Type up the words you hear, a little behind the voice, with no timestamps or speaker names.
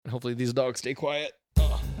Hopefully these dogs stay quiet.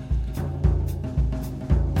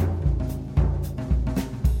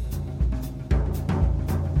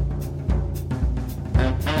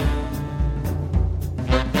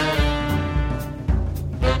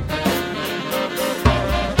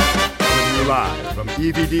 Live from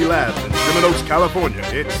EVD Labs in Sherman Oaks, California,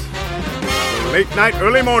 it's the Late Night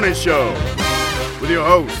Early Morning Show with your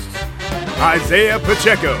hosts, Isaiah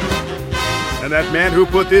Pacheco, and that man who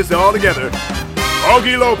put this all together,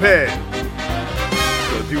 Augie Lopez.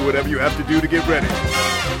 So do whatever you have to do to get ready.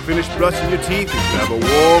 Finish brushing your teeth and grab a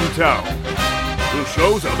warm towel. The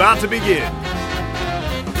show's about to begin.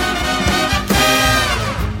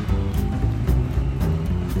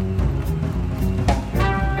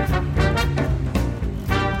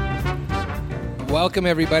 Welcome,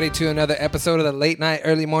 everybody, to another episode of the Late Night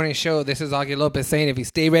Early Morning Show. This is Augie Lopez saying, if you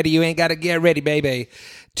stay ready, you ain't got to get ready, baby.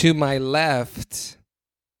 To my left,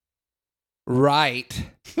 right.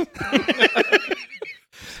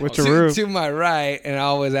 What's your room? To my right, and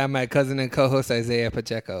always I'm my cousin and co-host, Isaiah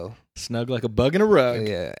Pacheco. Snug like a bug in a rug.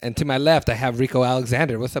 Yeah, and to my left, I have Rico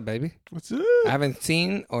Alexander. What's up, baby? What's up? I haven't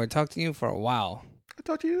seen or talked to you for a while. I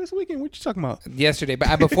talked to you this weekend. What you talking about? Yesterday,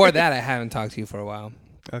 but before that, I haven't talked to you for a while.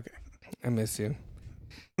 Okay. I miss you.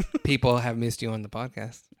 People have missed you on the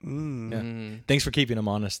podcast. Yeah. Thanks for keeping them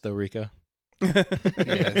honest, though, Rico.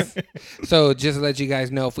 Yes. So just to let you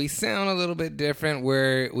guys know, if we sound a little bit different,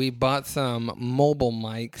 we bought some mobile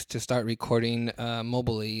mics to start recording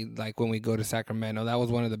mobilely, like when we go to Sacramento. That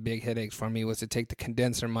was one of the big headaches for me, was to take the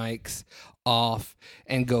condenser mics off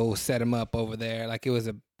and go set them up over there. Like, it was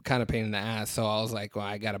a kind of pain in the ass. So I was like, well,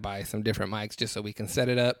 I got to buy some different mics just so we can set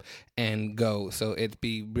it up and go. So it'd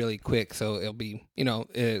be really quick. So it'll be, it'll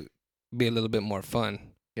be a little bit more fun.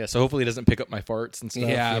 Yeah, so hopefully it doesn't pick up my farts and stuff.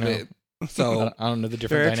 Yeah, so I don't know the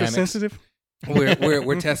different They're dynamics. extra sensitive.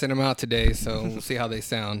 We're testing them out today, so we'll see how they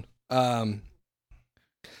sound. So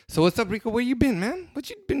what's up, Rico? Where you been, man? What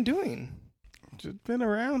you been doing? Just been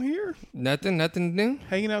around here, Nothing new?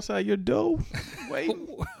 hanging outside your door, waiting.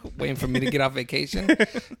 Waiting for me to get off vacation?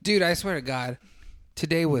 Dude, I swear to God,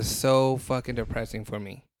 today was so fucking depressing for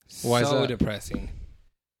me. Why is so that? depressing.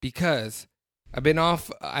 Because I've been on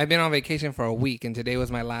vacation for a week, and today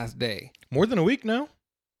was my last day. More than a week now?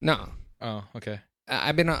 No. Oh, okay.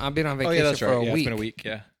 I've been on vacation Oh, yeah, that's for right. a Yeah, week. it's been a week,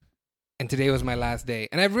 yeah. And today was my last day.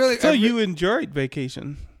 And So you enjoyed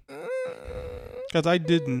vacation? Because I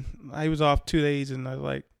didn't. I was off 2 days, and I was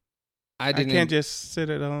like, I can't just sit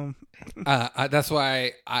at home. That's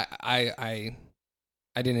why I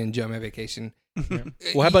didn't enjoy my vacation. Yeah.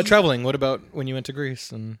 Well, how about traveling? What about when you went to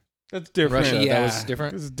Greece and That's different. Russia? Yeah. That was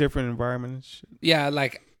different? It's a different environment and shit. Yeah,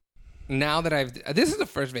 like now that this is the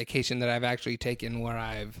first vacation that I've actually taken where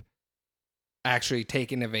I've actually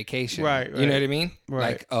taken a vacation. Right. You know what I mean?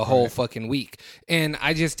 Right. Like a whole fucking week. And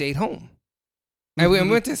I just stayed home. I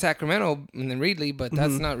went to Sacramento and then Reedley, but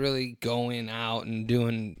that's not really going out and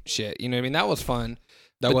doing shit. You know what I mean? That was fun.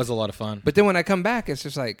 That was a lot of fun. But then when I come back, it's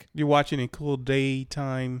just like... You watching a cool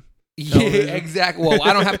daytime. Yeah, television? exactly. Well,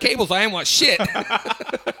 I don't have cable, so I ain't watch shit.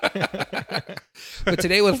 But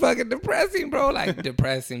today was fucking depressing, bro. Like,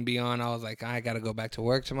 depressing beyond. I was like, I got to go back to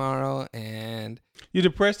work tomorrow. And... You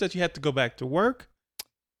depressed that you have to go back to work,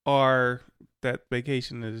 or that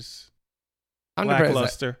vacation is I'm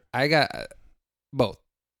lackluster? depressed. I got... both.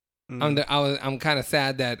 Mm. I'm kind of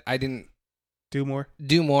sad that I didn't Do more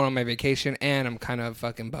on my vacation, and I'm kind of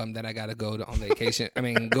fucking bummed that I got to go on vacation. I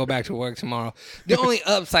mean, go back to work tomorrow. The only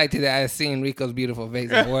upside to that is seeing Rico's beautiful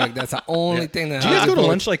face at work. That's the only thing that Do you guys go to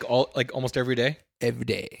lunch like almost every day? every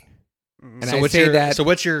day. And So what's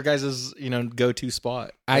your guys' go-to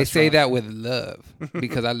spot? I say that with love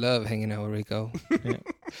because I love hanging out with Rico.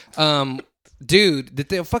 Yeah. Dude,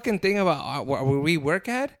 the fucking thing about where we work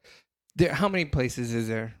at. How many places is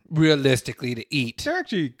there realistically to eat? They're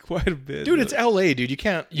actually quite a bit. Dude, it's LA, dude. You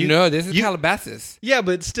can't... This is Calabasas. Yeah,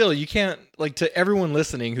 but still, you can't... Like, to everyone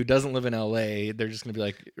listening who doesn't live in LA, they're just going to be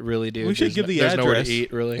like, really, dude? We should give the there's nowhere address. to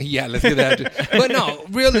eat, really? Yeah, let's get that. But no,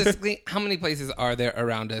 realistically, how many places are there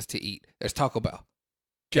around us to eat? There's Taco Bell.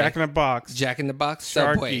 Jack in the Box, Jack in the Box,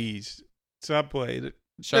 Subway. Subway. That's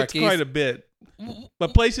Sharky's. quite a bit.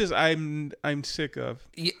 But places I'm sick of.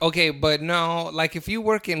 Okay, but no, like if you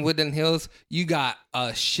work in Woodland Hills, you got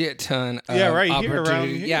a shit ton of right here, opportunity. around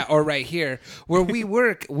here. Yeah, or right here. Where we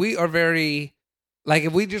work, we are very, like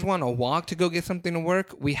if we just want to walk to go get something to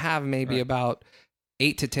work, we have maybe about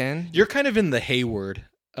 8 to 10. You're kind of in the Hayward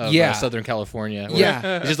of Southern California.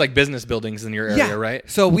 Yeah. It's just like business buildings in your area, right?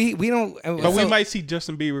 So we don't... But we might see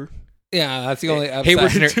Justin Bieber. Yeah, that's the only upside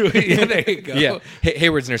Hayward's to it. Yeah, there you go. Yeah,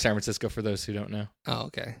 Hayward's near San Francisco for those who don't know. Oh,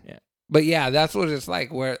 okay. Yeah. But yeah, that's what it's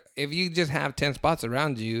like. Where if you just have 10 spots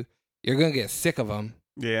around you, you're gonna get sick of them.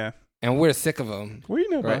 Yeah, and we're sick of them. What do you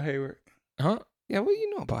know about Hayward? Huh? Yeah, what do you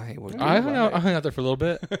know about Hayward? I hung out there for a little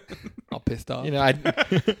bit. All pissed off. You know,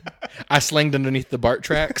 I slinged underneath the BART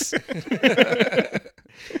tracks.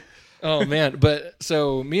 Oh man! But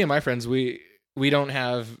so me and my friends, we don't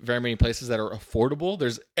have very many places that are affordable.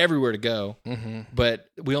 There's everywhere to go, but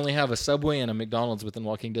we only have a Subway and a McDonald's within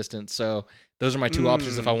walking distance. So those are my two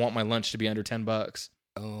options if I want my lunch to be under $10.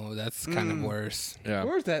 Oh, that's kind of worse. Yeah.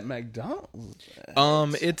 Where's that McDonald's?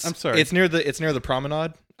 I'm sorry. It's near the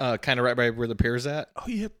promenade, kind of right by where the pier's at. Oh,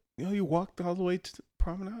 you walked all the way to the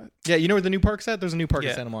promenade? Yeah, you know where the new park's at? There's a new park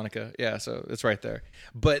in Santa Monica. Yeah, so it's right there.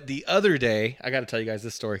 But the other day, I got to tell you guys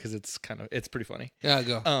this story because it's pretty funny. Yeah,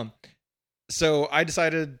 go. So I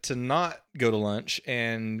decided to not go to lunch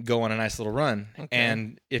and go on a nice little run. Okay.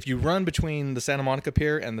 And if you run between the Santa Monica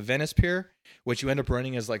Pier and the Venice Pier, what you end up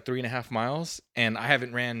running is like 3.5 miles. And I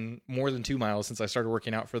haven't ran more than 2 miles since I started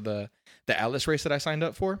working out for the Atlas race that I signed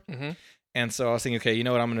up for. Mm-hmm. And so I was thinking, okay, you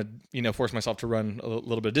know what? I'm going to, force myself to run a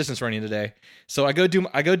little bit of distance running today. So I go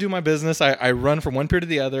do my business. I run from one pier to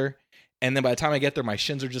the other. And then by the time I get there, my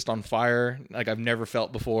shins are just on fire like I've never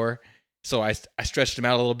felt before. So I stretched them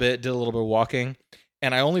out a little bit, did a little bit of walking,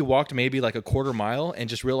 and I only walked maybe like a quarter mile and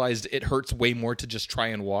just realized it hurts way more to just try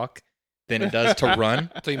and walk than it does to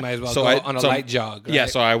run. So you might as well go on a light jog, right? Yeah,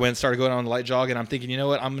 so I started going on a light jog, and I'm thinking, you know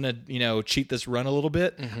what, I'm going to, cheat this run a little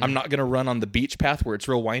bit. Mm-hmm. I'm not going to run on the beach path where it's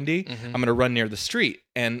real windy. Mm-hmm. I'm going to run near the street,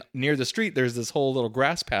 and near the street, there's this whole little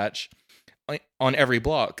grass patch on every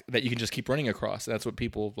block that you can just keep running across. That's what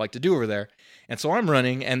people like to do over there. And so I'm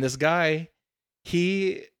running, and this guy,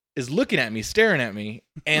 he is looking at me, staring at me,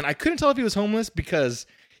 and I couldn't tell if he was homeless because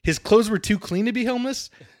his clothes were too clean to be homeless,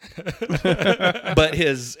 but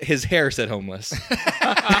his hair said homeless.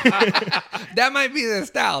 That might be the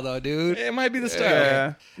style, though, dude. It might be the style.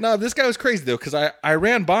 Yeah. No, this guy was crazy, though, because I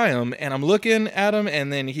ran by him, and I'm looking at him,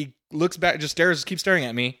 and then he looks back, just keeps staring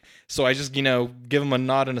at me, so I just, give him a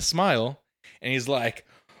nod and a smile, and he's like,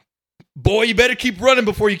 "Boy, you better keep running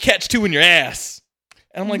before you catch two in your ass."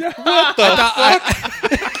 And I'm like, what the fuck?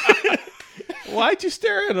 Why'd you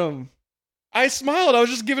stare at him? I smiled. I was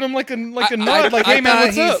just giving him like a nod, like, "Hey man,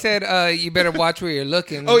 what's up?" He said, "You better watch where you're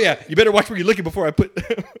looking." Oh yeah, you better watch where you're looking before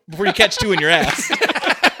you catch two in your ass.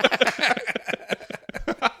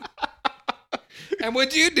 And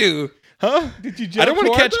what'd you do? Huh? Did you jump? I don't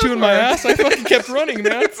want to catch two in my ass. I fucking kept running,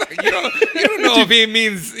 man. You don't know if he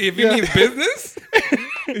means business.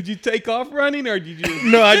 Did you take off running or did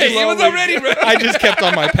you? No, he was already running. I just kept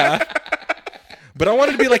on my path. But I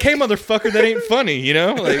wanted to be like, "Hey, motherfucker, that ain't funny,"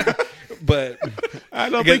 But I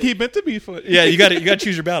don't think he meant to be funny. Yeah, you got to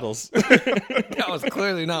choose your battles. That was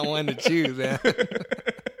clearly not one to choose, man.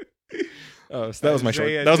 Oh, so that was my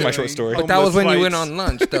short story. But that was when you went on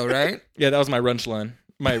lunch, though, right? Yeah, that was my lunch run.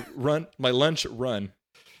 My lunch run.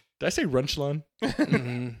 Did I say lunch run?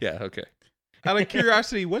 Mm-hmm. Yeah, okay. Out of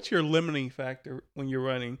curiosity, what's your limiting factor when you're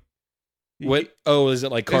running? What? Oh, is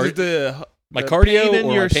it like cardio? My cardio pain in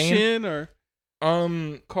or your my pain? Shin or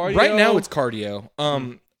cardio? Right now it's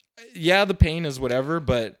cardio. Yeah, the pain is whatever,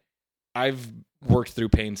 but I've worked through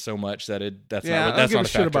pain so much that that's not a factor. I don't give a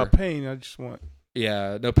shit about pain. I just want.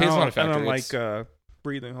 Yeah, no, pain's not a factor. I don't like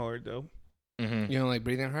breathing hard though. Mm-hmm. You don't like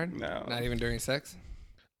breathing hard? No, not even during sex.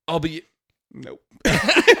 I'll be. Nope.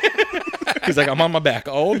 He's like, I'm on my back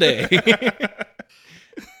all day.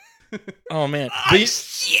 Oh man.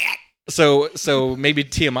 Shit. So maybe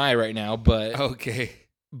TMI right now, but okay.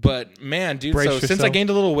 But man, dude, since I gained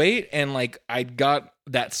a little weight and like I got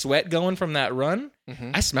that sweat going from that run,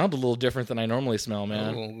 I smelled a little different than I normally smell,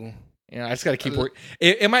 man. Oh. Yeah, I just got to keep working.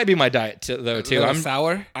 It might be my diet though too. I'm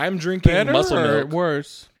sour. I'm drinking better muscle milk.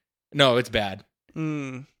 Worse? No, it's bad.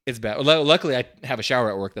 It's bad. Luckily, I have a shower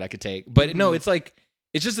at work that I could take. But no, it's like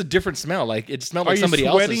it's just a different smell. Like it smelled like somebody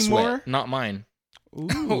else's sweat, more? Not mine.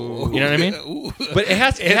 Ooh. You know what I mean? Ooh. But it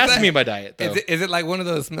has to be my diet, though. Is it like one of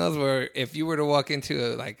those smells where if you were to walk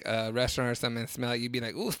into a restaurant or something and smell it, you'd be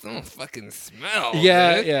like, "Ooh, don't fucking smell."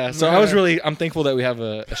 Yeah, yeah. So I'm thankful that we have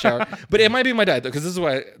a shower. But it might be my diet though, because this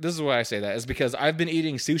is why I say that is because I've been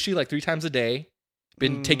eating sushi like 3 times a day,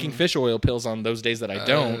 been taking fish oil pills on those days that I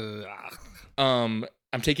don't.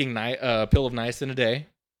 I'm taking a pill of niacin a day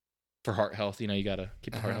for heart health. You gotta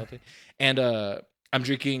keep the heart healthy, and I'm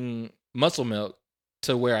drinking muscle milk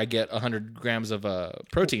to where I get 100 grams of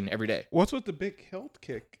protein every day. What's with the big health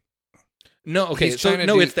kick? No, okay. It's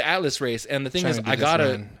the Atlas race, and the thing is,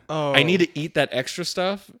 I need to eat that extra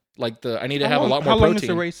stuff. Like I need to have a lot more protein. How long is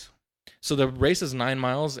the race? So the race is 9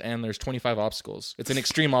 miles, and there's 25 obstacles. It's an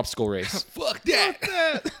extreme obstacle race. Fuck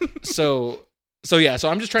that. So So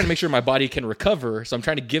I'm just trying to make sure my body can recover. So I'm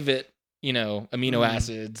trying to give it, amino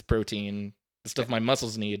acids, protein, the stuff my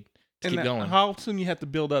muscles need to keep going. How soon you have to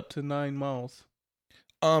build up to 9 miles?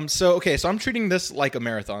 So I'm treating this like a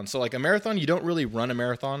marathon. So like a marathon, you don't really run a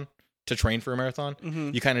marathon to train for a marathon.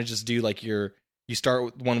 Mm-hmm. You kind of just do like you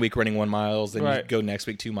start 1 week running 1 mile, then you go next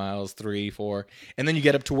week 2 miles, 3, 4, and then you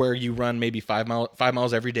get up to where you run maybe 5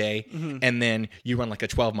 miles every day, and then you run like a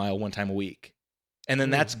 12-mile one time a week, and then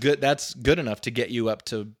that's good. That's good enough to get you up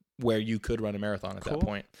to where you could run a marathon at that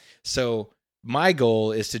point. So my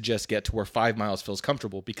goal is to just get to where 5 miles feels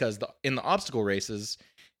comfortable, because in the obstacle races,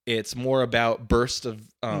 it's more about burst of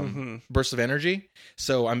energy.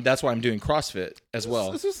 So that's why I'm doing CrossFit as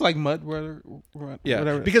well. This is like mud weather. Yeah,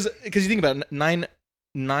 whatever. Because you think about it,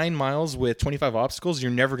 9 miles with 25 obstacles,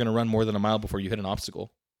 you're never going to run more than a mile before you hit an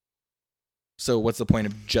obstacle. So what's the point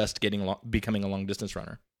of just becoming a long distance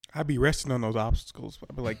runner? I'd be resting on those obstacles.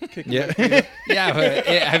 I'd be like kicking. Yeah, but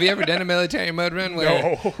have you ever done a military mud run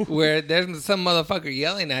where there's some motherfucker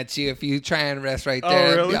yelling at you if you try and rest right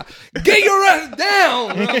there? Oh, really? Get your ass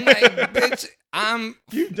down! I'm like, bitch,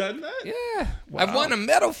 You've done that? Yeah. Wow. I've won a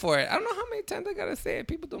medal for it. I don't know how many times I gotta say it.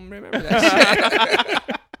 People don't remember that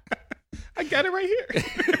shit. I got it right here.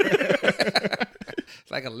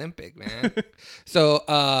 It's like Olympic, man. So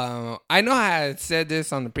I know I had said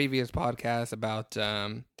this on the previous podcast about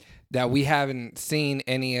that we haven't seen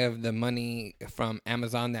any of the money from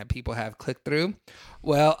Amazon that people have clicked through.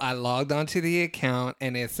 Well, I logged onto the account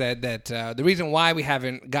and it said that the reason why we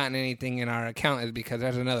haven't gotten anything in our account is because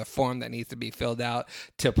there's another form that needs to be filled out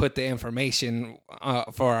to put the information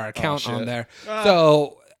for our account on there.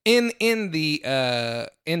 So in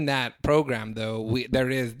that program though, there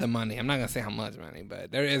is the money. I'm not gonna say how much money, but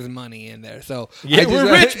there is money in there. So yeah, we're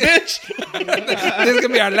rich, bitch. This is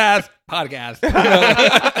gonna be our last podcast.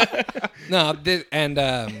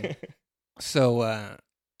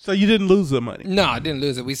 So you didn't lose the money? No, I didn't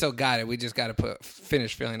lose it. We still got it. We just got to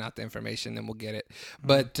finish filling out the information, and we'll get it.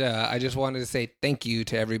 But I just wanted to say thank you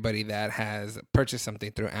to everybody that has purchased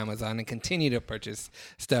something through Amazon and continue to purchase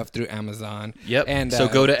stuff through Amazon. Yep. And so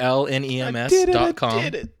go to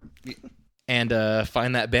lnems.com and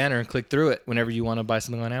find that banner and click through it whenever you want to buy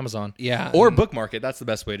something on Amazon. Yeah. Or bookmark it. That's the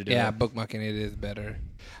best way to do it. Yeah, bookmarking it is better.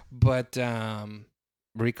 But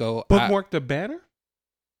Rico, bookmark the banner?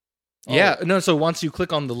 Yeah, no, so once you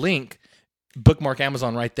click on the link, bookmark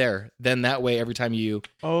Amazon right there. Then that way, every time you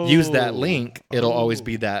use that link, it'll always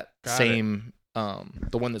be that same,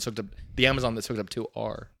 the one that's hooked up, the Amazon that's hooked up to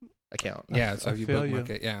our account. Yeah, so if you bookmark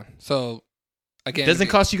it, yeah. So, again, it doesn't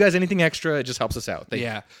cost you guys anything extra. It just helps us out. Thank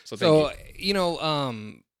you. So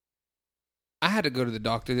I had to go to the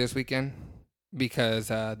doctor this weekend because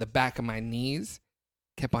the back of my knees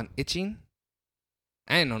kept on itching.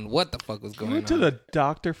 I didn't know what the fuck was going on. You went to the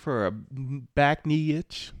doctor for a back knee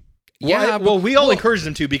itch? Yeah, well, we all encouraged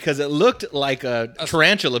him to because it looked like a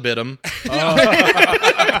tarantula bit him. Relax,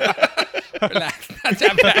 not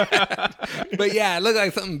that bad. But yeah, it looked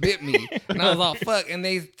like something bit me. And I was all, fuck. And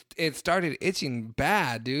it started itching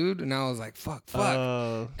bad, dude. And I was like, fuck.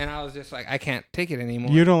 And I was just like, I can't take it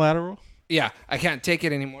anymore. Unilateral? Yeah, I can't take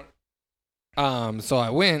it anymore. So I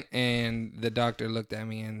went, and the doctor looked at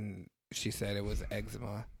me, and she said it was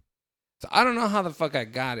eczema. So I don't know how the fuck I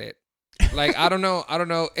got it. Like, I don't know.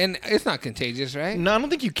 And it's not contagious, right? No, I don't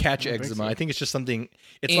think you catch eczema. I think it's just something,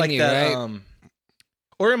 it's in like you, that, right?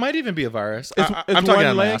 Or it might even be a virus. It's I'm talking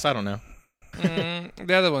out of my ass. I don't know.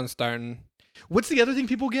 The other one's starting. What's the other thing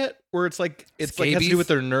people get where it's like has to Scabies? do with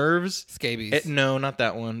their nerves? Scabies. No, not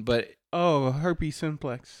that one, but herpes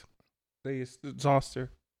simplex. They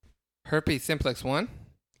zoster. Herpes simplex 1?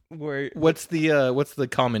 What's the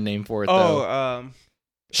common name for it though?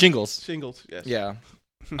 Shingles. Shingles, yes. Yeah.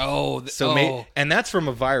 And that's from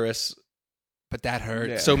a virus. But that hurts.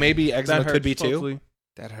 Yeah. So maybe eczema could be too.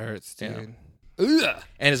 That hurts, dude. Yeah.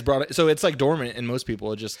 And it's so it's like dormant in most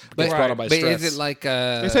people. It just gets brought on by stress. But is it like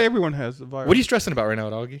they say everyone has the virus. What are you stressing about right now,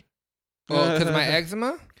 Augie? Well, because of my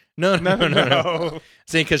eczema? No.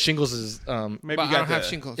 Saying because shingles is maybe I don't have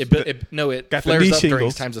shingles. It flares up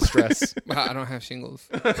during times of stress. I don't have shingles.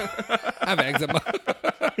 I have eczema.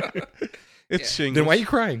 It's shingles. Then why are you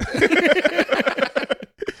crying?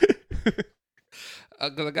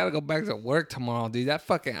 Because I gotta go back to work tomorrow, dude. That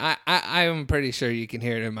fucking I'm pretty sure you can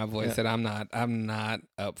hear it in my voice that I'm not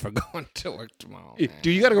up for going to work tomorrow. Man.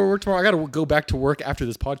 Dude, you gotta go to work tomorrow. I gotta go back to work after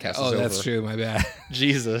this podcast is over. That's true. My bad.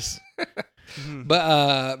 Jesus.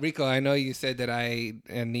 But Rico, I know you said that I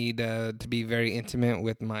need to be very intimate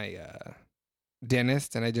with my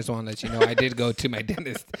dentist, and I just want to let you know I did go to my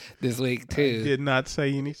dentist this week too. I did not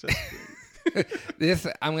say any such thing.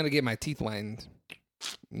 I'm gonna get my teeth whitened.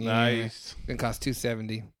 Nice. It cost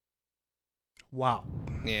 $270. Wow.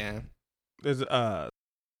 Yeah. There's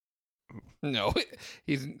No,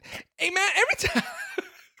 he's. Hey man, every time.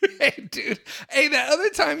 Hey dude. Hey, that other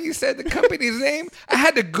time you said the company's name, I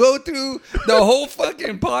had to go through the whole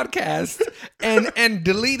fucking podcast and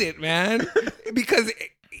delete it, man, because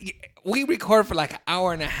we record for like an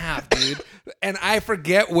hour and a half, dude, and I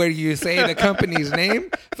forget where you say the company's name,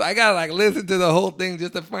 so I gotta like listen to the whole thing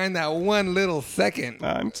just to find that one little second.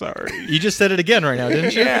 I'm sorry. You just said it again right now,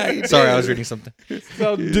 didn't you? Yeah, you Sorry, did. I was reading something.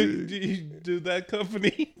 So do that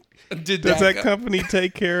company? Does that company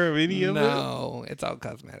take care of any of it? No, it's all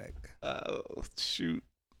cosmetic. Oh, shoot.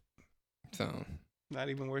 So Not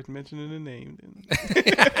even worth mentioning the name.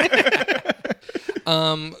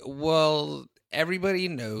 Then. Well, everybody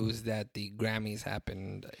knows that the Grammys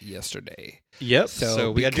happened yesterday. Yep.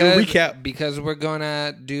 So we got to do a recap. Because we're going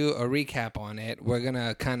to do a recap on it, we're going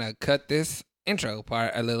to kind of cut this intro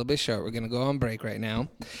part a little bit short. We're going to go on break right now.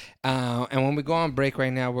 And when we go on break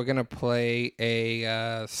right now, we're going to play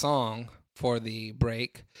a song for the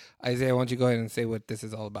break. Isaiah, why don't you go ahead and say what this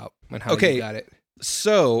is all about and how you got it?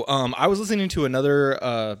 So I was listening to another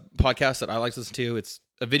podcast that I like to listen to. It's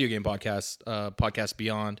a video game podcast, Podcast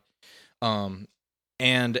Beyond.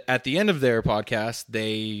 And at the end of their podcast,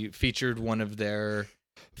 they featured one of their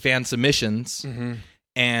fan submissions. Mm-hmm.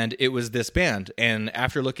 And it was this band. And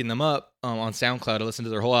after looking them up on SoundCloud, I listened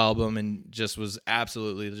to their whole album and just was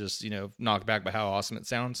absolutely just, knocked back by how awesome it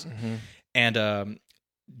sounds. Mm-hmm. And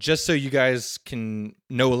just so you guys can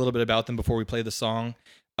know a little bit about them before we play the song,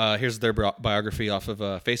 here's their biography off of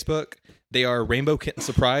Facebook. They are Rainbow Kitten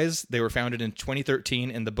Surprise. They were founded in 2013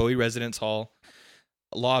 in the Bowie Residence Hall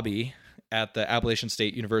lobby at the Appalachian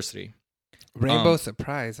State University. Rainbow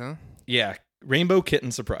Surprise, huh? Yeah. Rainbow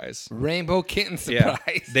Kitten Surprise. Rainbow Kitten Surprise.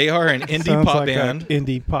 Yeah. They are an indie pop band.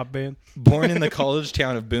 Indie pop band. Born in the college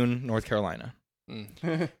town of Boone, North Carolina.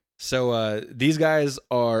 So these guys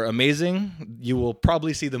are amazing. You will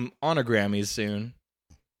probably see them on a Grammys soon.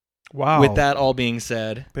 Wow. With that all being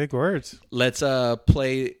said, big words. Let's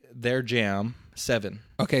play their jam, 7.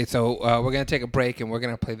 Okay, so we're going to take a break and we're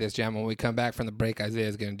going to play this jam. When we come back from the break, Isaiah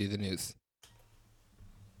is going to do the news.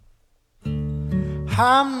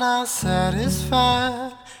 I'm not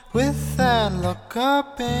satisfied with that look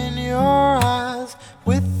up in your eyes,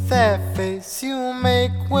 with that face you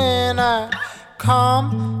make when I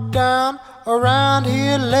calm down around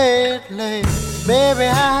here lately. Baby,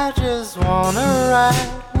 I just wanna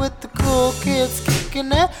ride with the cool kids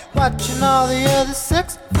kicking it, watching all the other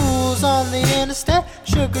sex fools on the interstate,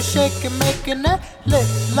 sugar shaking, making it lit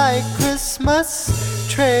like Christmas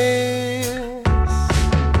trees.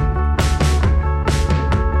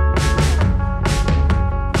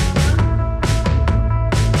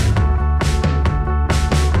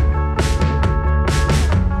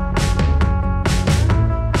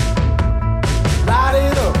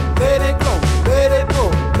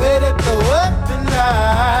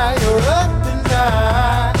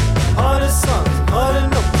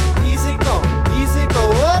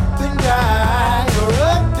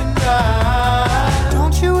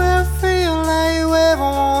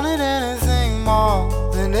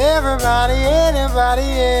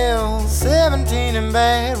 Anybody else. 17 and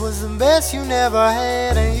bad was the best you never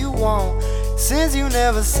had, and you won't, since you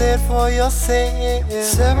never said for yourself.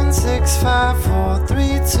 7, 6, 5, 4,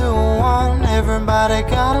 3, 2, 1. Everybody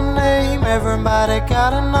got a name, everybody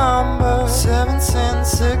got a number. 7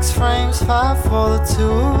 cents, 6 frames, 5 for the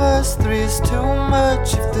two of us. 3 is too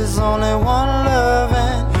much if there's only one love.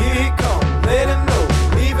 And here he come, let him know,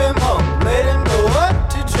 leave him home, let him go up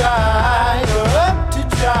to dry, you're up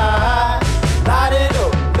to dry. Light it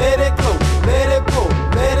up, let it go, let it go,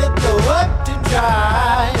 let it go up to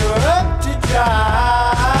dry, you're up to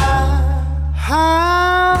dry.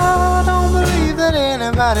 I don't believe that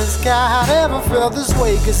anybody's got ever felt this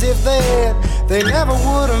way, cause if they had, they never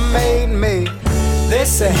would have made me. They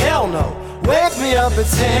say hell no, wake me up at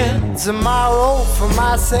 10 tomorrow for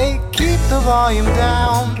my sake, keep the volume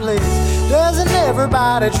down please. Doesn't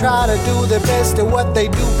everybody try to do their best at what they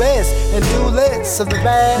do best and do less of the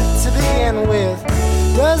bad to begin with?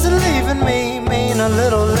 Doesn't leaving me mean a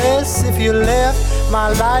little less if you left my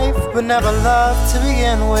life but never loved to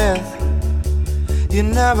begin with? You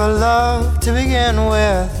never loved to begin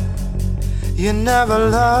with. You never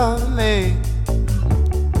loved me.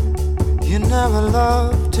 You never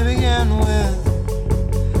loved to begin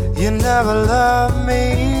with. You never loved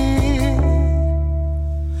me.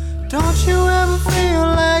 Don't you ever feel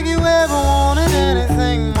like you ever wanted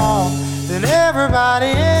anything more than everybody,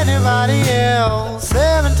 anybody else?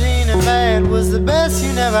 17 and bad was the best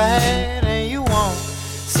you never had, and you won't,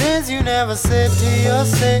 since you never said to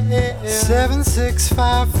yourself. 7, 6,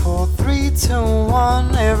 5, 4, 3, 2,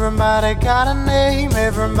 1. Everybody got a name,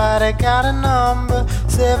 everybody got a number.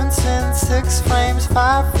 7 cents, 6 frames,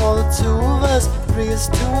 5 for the two of us. 3 is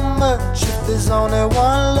too much if there's only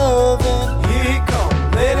one loving. Here he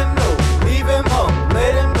come, let him know, leave him home,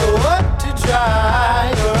 let him go up to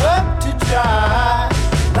dry, up to dry.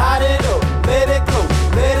 Light it up, let it go,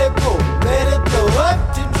 let it go, let it go up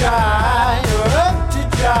to dry, up to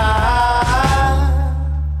dry.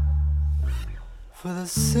 For the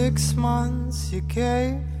 6 months you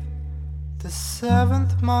gave, the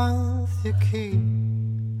 7th month you keep.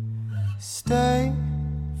 Stay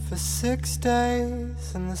for 6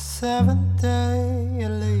 days, and the 7th day you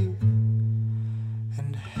leave.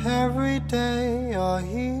 And every day you're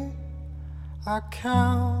here, I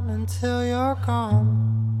count until you're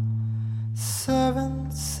gone.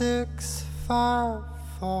 7, 6, 5,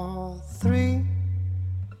 4, 3,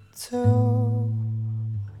 2,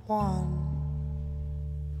 1.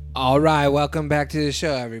 All right, welcome back to the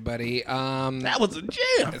show, everybody. That was a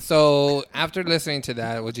jam. So after listening to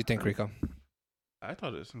that, what'd you think, Rico? I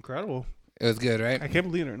thought it was incredible. It was good, right? I can't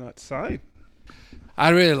believe they're not signed. I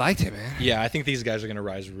really liked it, man. Yeah, I think these guys are going to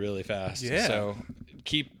rise really fast. Yeah. So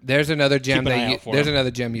There's another gem keep an eye out for there's them.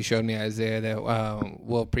 another gem you showed me, Isaiah, that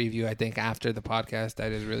we'll preview. I think after the podcast,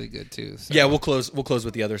 that is really good too. So. Yeah, we'll close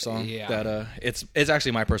with the other song. Yeah. That it's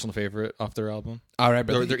actually my personal favorite off their album. All right,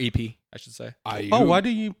 brother. Their EP, I should say. Oh, why do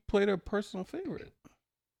you play their personal favorite?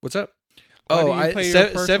 What's up? Why do Oh, you play your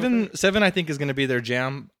personal favorite? seven. I think is going to be their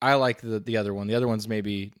jam. I like the other one. The other one's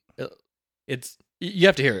maybe it's you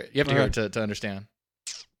have to hear it. You have to hear it to understand.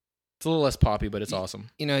 It's a little less poppy, but it's awesome.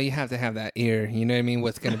 You know, you have to have that ear. You know what I mean?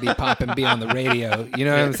 What's going to be pop and be on the radio. You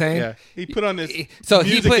know what I'm saying? Yeah. He put on his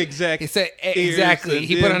music exec. He said ears exactly. and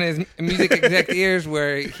He put on his music exec ears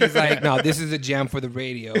where he's like, "No, this is a jam for the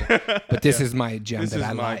radio, but this is my jam This that is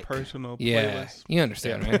I my like." personal Yeah, playlist. you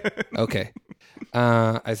understand, right? Okay,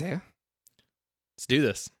 Isaiah. Let's do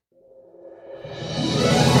this.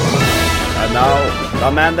 And now, the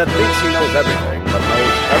man that thinks he knows everything, but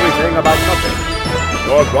knows everything about nothing.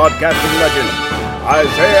 Your broadcasting legend,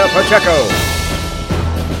 Isaiah Pacheco.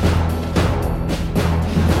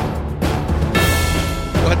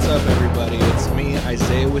 What's up, everybody? It's me,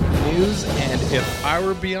 Isaiah, with the news. And if I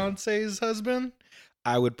were Beyonce's husband,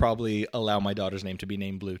 I would probably allow my daughter's name to be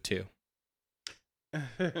named Blue too.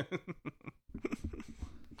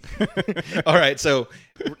 All right, so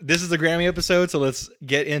this is the Grammy episode, so let's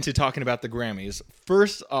get into talking about the Grammys.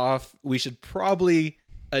 First off, we should probably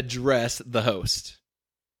address the host,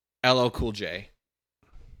 LL Cool J.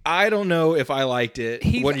 I don't know if I liked it.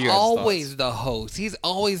 He's what are your always thoughts? the host. He's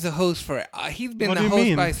always the host for. He's been What the do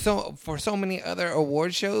you host mean? for so many other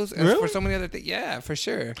award shows and Really? for so many other things. Yeah, for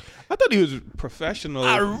sure. I thought he was professional.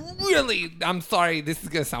 I'm sorry, this is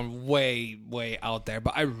gonna sound way out there,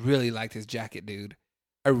 but I really like this jacket, dude.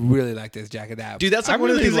 I really like this jacket. Dude, that's like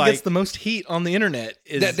one of the things that gets the most heat on the internet.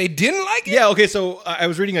 Is that they didn't like it. Yeah, okay, so I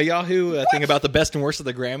was reading a Yahoo thing about the best and worst of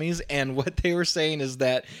the Grammys, and what they were saying is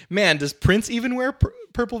that, man, does Prince even wear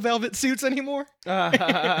purple velvet suits anymore?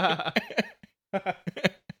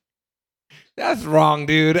 That's wrong,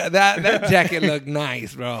 dude. That jacket looked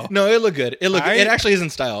nice, bro. No, it looked good. It actually is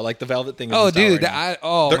in style. Like the velvet thing is in style dude, right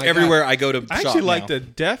they're they're everywhere I go to I shop actually like now. the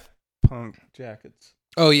Daft Punk jackets.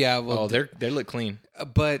 Oh yeah, well, Oh, they look clean.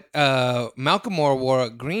 but Malcolm Moore wore a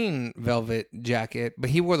green velvet jacket, but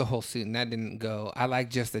he wore the whole suit, and that didn't go. I like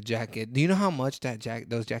just the jacket. Do you know how much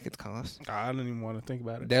those jackets cost? I don't even want to think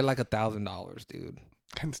about it. They're like $1,000, dude.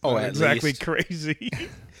 It's Oh, not at exactly least. crazy.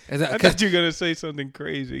 Is that, I 'cause thought you were gonna say something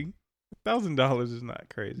crazy. $1,000 is not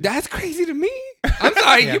crazy. that's crazy to me. I'm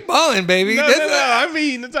sorry, Yeah. you're balling, baby. No, That's no. not- I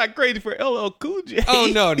mean, it's not crazy for LL Cool J.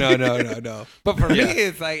 Oh no. But for Yeah. me,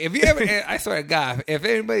 it's like if you ever, I swear to God, if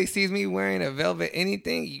anybody sees me wearing a velvet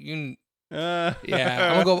anything, I'm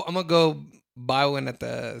gonna go buy one at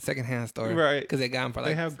the secondhand store, Right. Because they got them for They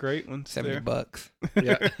like have great ones there. $70.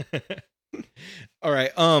 Yeah. All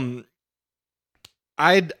right.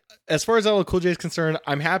 As far as LL Cool J is concerned,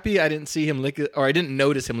 I'm happy I didn't see him I didn't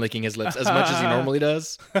notice him licking his lips as much as he normally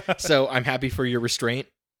does. So I'm happy for your restraint,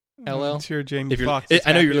 LL. I'm sure Jamie If you're- Foxx is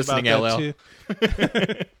I know you're happy listening, about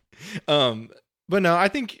that, LL. too. But no, I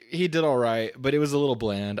think he did all right, but it was a little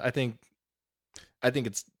bland. I think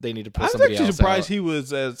they need to I pull was somebody actually else surprised out. he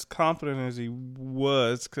was as confident as he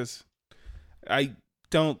was, because I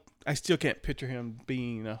still can't picture him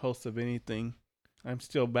being a host of anything. I'm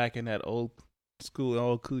still back in that old school,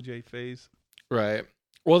 old Cool J phase. Right.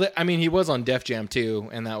 Well, he was on Def Jam too,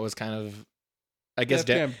 and that was kind of, I guess,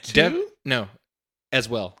 Def Jam 2? no, as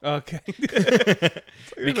well. Okay.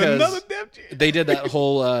 Because another Def they did that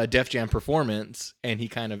whole Def Jam performance, and he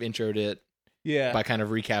kind of introed it by kind of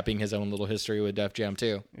recapping his own little history with Def Jam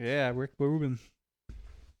too. Yeah, Rick Rubin.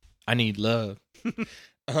 I need love.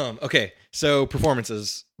 Okay, so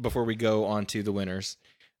performances before we go on to the winners.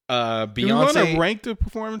 Beyonce. Do we want to rank the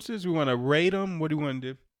performances? We want to rate them? What do you want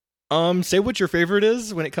to do? Say what your favorite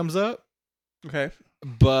is when it comes up. Okay.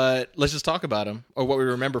 But let's just talk about them or what we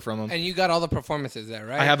remember from them. And you got all the performances there,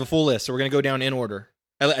 right? I have a full list, so we're going to go down in order.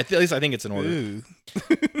 At least I think it's in order.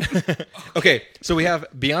 Okay, so we have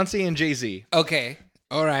Beyonce and Jay-Z. Okay.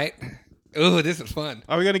 All right. Ooh, this is fun.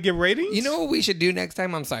 Are we going to give ratings? You know what we should do next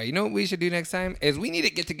time? I'm sorry. You know what we should do next time? Is we need to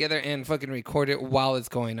get together and fucking record it while it's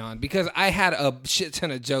going on. Because I had a shit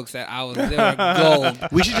ton of jokes that they were gold.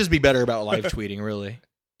 We should just be better about live tweeting, really.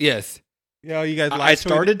 Yes. Yeah, you guys. I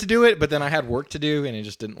started to do it, but then I had work to do, and it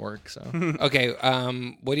just didn't work. So okay.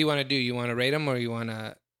 What do you want to do? You want to rate them, or you want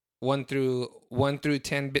to 1 through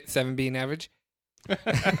 10, 7 being average?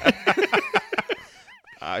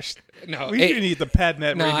 No, we need the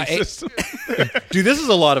PadNet rating system. Dude, this is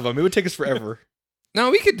a lot of them. It would take us forever. No,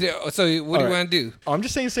 we could do. So, what do you want to do? I'm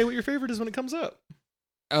just saying, say what your favorite is when it comes up.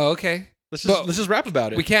 Oh, okay. Let's just rap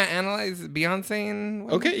about it. We can't analyze Beyonce and...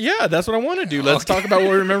 Okay, yeah, that's what I want to do. Let's talk about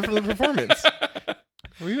what we remember from the performance.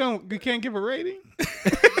 We can't give a rating?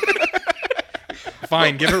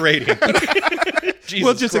 Fine, give a rating. Jesus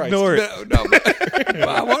we'll just Christ. ignore it. Well,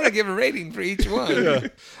 I want to give a rating for each one. Yeah.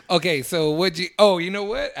 Okay, so would you... Oh, you know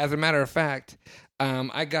what? As a matter of fact,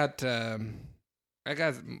 I got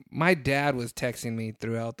my dad was texting me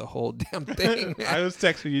throughout the whole damn thing. I was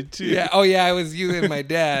texting you too. Yeah. Oh yeah, I was you and my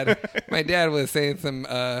dad. My dad was saying some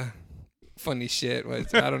funny shit,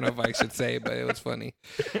 which I don't know if I should say, but it was funny.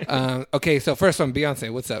 Okay, so first one,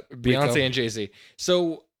 Beyonce. What's up? Beyonce Rico? and Jay-Z.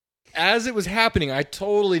 So as it was happening, I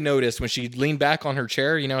totally noticed when she leaned back on her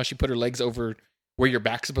chair, you know, she put her legs over where your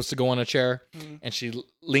back's supposed to go on a chair, and she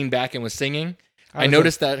leaned back and was singing. I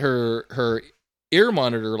noticed that her ear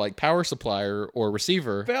monitor, like power supply or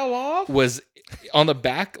receiver, fell off, was on the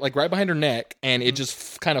back, like right behind her neck, and it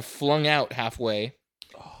just kind of flung out halfway.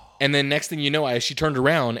 And then next thing you know, she turned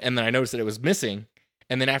around, and then I noticed that it was missing.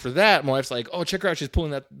 And then after that, my wife's like, "Oh, check her out! She's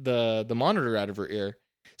pulling the monitor out of her ear."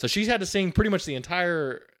 So she's had to sing pretty much the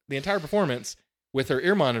entire performance with her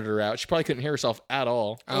ear monitor out. She probably couldn't hear herself at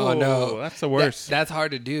all. Oh no, that's the worst. That's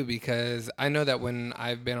hard to do because I know that when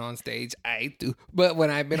I've been on stage, but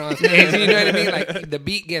when I've been on stage, you know what I mean? Like the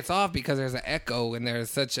beat gets off because there's an echo and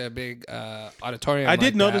there's such a big auditorium. I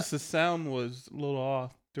did notice the sound was a little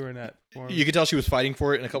off during that performance. You could tell she was fighting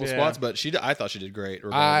for it in a couple spots, but I thought she did great.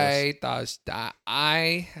 Regardless.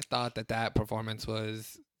 I thought that performance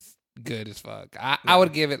was good as fuck. I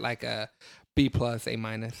would give it like a B+,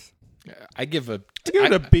 A-. I give it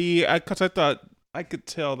a B because I thought I could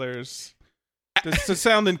tell the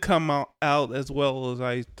sound didn't come out as well as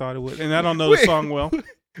I thought it would, and I don't know the song well.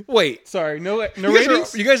 Wait, sorry, no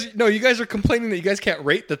ratings. You guys are complaining that you guys can't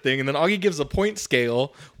rate the thing, and then Augie gives a point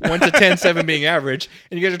scale 1 to 10, 7 being average,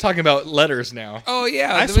 and you guys are talking about letters now. Oh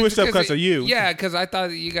yeah, I switched up because of you. Yeah, because I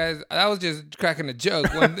thought that you guys. I was just cracking a joke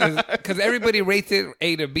because everybody rates it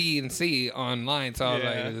A to B and C online, so I was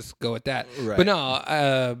like, let's go with that. Right. But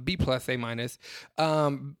no, B+,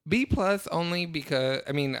 A-. B+ only because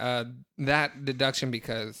that deduction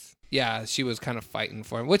because she was kind of fighting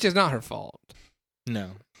for him, which is not her fault.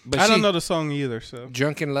 No. But I don't know the song either, so.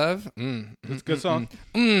 Drunk in Love? It's a good song.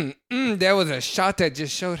 There was a shot that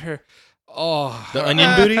just showed her, the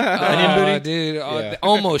onion booty? Onion booty? Dude, they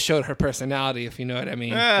almost showed her personality, if you know what I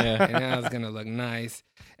mean. Yeah. And that was going to look nice.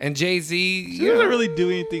 And Jay-Z. She doesn't really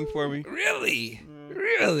do anything for me. Really?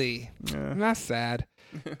 Really? Yeah. That's sad.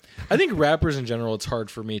 I think rappers in general, it's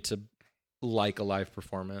hard for me to like a live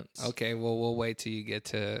performance. Okay, well, we'll wait till you get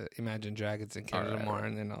to Imagine Dragons and Kendrick Lamar,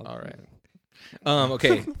 and then I'll... All right.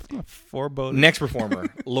 Okay. Foreboding. Next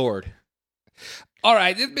performer, Lorde. All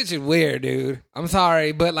right, this bitch is weird, dude. I'm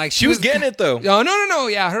sorry, but like she was getting it though. No.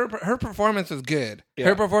 Yeah, her performance was good. Yeah.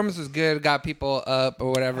 Her performance was good. Got people up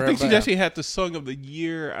or whatever. I think she actually had the song of the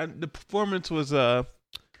year. The performance was the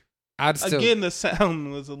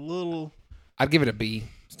sound was a little. I'd give it a B.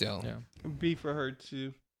 Still, B for her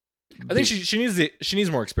too. I think she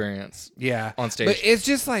needs more experience. Yeah, on stage. But it's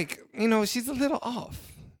just like she's a little off.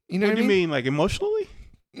 You know what do you mean? Like emotionally?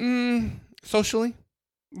 Socially?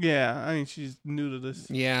 Yeah, I mean she's new to this.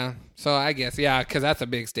 Yeah, so I guess because that's a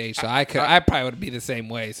big stage. So I probably would be the same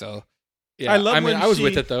way. So yeah, I was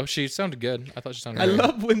with it though. She sounded good. I thought she sounded. I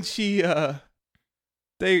love when she was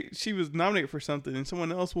nominated for something and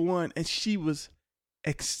someone else won, and she was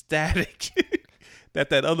ecstatic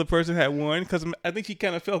that other person had won because I think she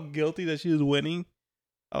kind of felt guilty that she was winning.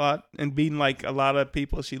 a lot and beating like a lot of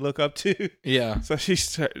people she look up to. Yeah. So she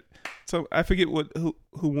started. So I forget who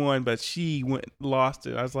won, but she lost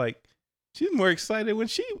it. I was like, she's more excited when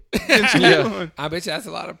she won. I bet you that's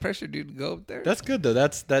a lot of pressure, dude, to go up there. That's good though.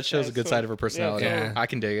 That shows a good side of her personality. Yeah. I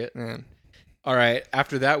can dig it. Yeah. All right.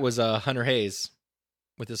 After that was Hunter Hayes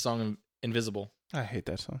with his song "Invisible." I hate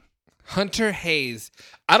that song. Hunter Hayes.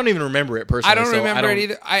 I don't even remember it personally. I don't remember it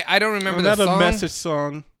either. I don't remember the song. Not a message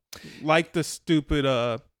song, like the stupid.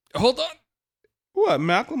 Hold on. What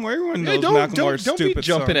Macklemore? Everyone knows Macklemore's don't stupid be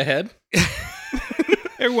jumping song. ahead.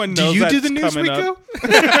 Everyone knows. Do you do the that's news, coming Rico?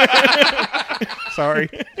 Sorry.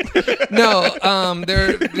 No,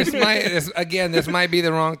 this might be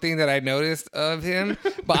the wrong thing that I noticed of him,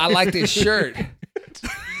 but I liked his shirt.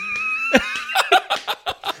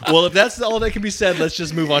 Well, if that's all that can be said, let's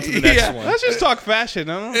just move on to the next one. Let's just talk fashion.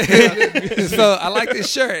 So I like his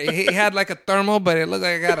shirt. He had like a thermal, but it looked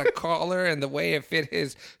like it got a collar, and the way it fit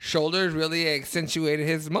his shoulders really accentuated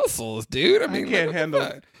his muscles, dude. I mean, I can't handle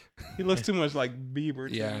it. He looks too much like Bieber.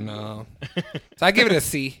 Yeah, no. So I give it a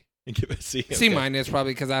C. Give it a C. C minus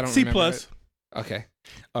probably because I don't C remember plus. it. Okay.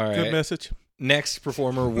 All right. Good message. Next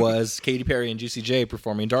performer was Katy Perry and Juicy J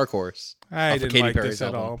performing Dark Horse. I didn't Katy like Perry's this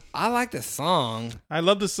at album. all. I like the song. I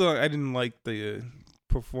love the song. I didn't like the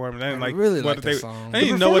performance. I didn't like really what like they. the song. I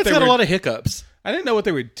didn't know what they had were. a lot of hiccups. I didn't know what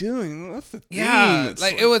they were doing. What's the thing? Yeah, It's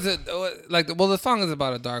like it was the song is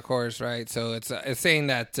about a dark horse, right? So it's saying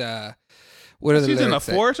that what are the she's in a lyrics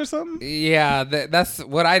say? forest or something. Yeah, that's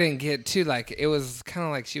what I didn't get too. Like it was kind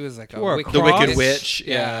of like she was like Or a The Wicked Cross? Witch.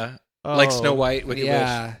 Yeah. Like Snow White, Wicked Witch.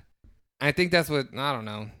 Yeah, I think that's what I don't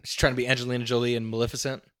know. She's trying to be Angelina Jolie and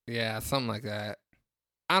Maleficent. Yeah, something like that.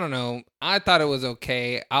 I don't know. I thought it was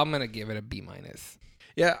okay. I'm gonna give it a B minus.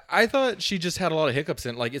 Yeah, I thought she just had a lot of hiccups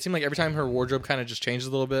in. Like it seemed like every time her wardrobe kind of just changed a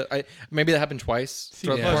little bit. Maybe that happened twice C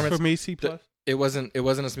throughout the plus performance. for me. C plus. It wasn't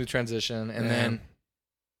a smooth transition, and Yeah. then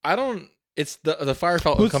I don't. It's the fire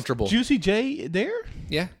felt Was uncomfortable. Juicy J there?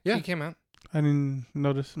 Yeah, Yeah. he came out. I didn't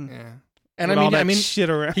notice him. Yeah, and With I all mean, that shit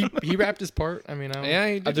around. he rapped his part. I mean, Yeah,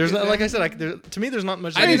 he did there's good not, like there. I said, to me, there's not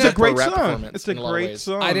much. I think it's it's a great rap song. performance It's a in lot of great ways.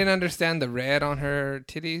 song. I didn't understand the red on her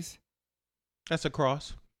titties. That's a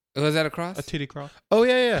cross. Was that a cross? A titty cross. Oh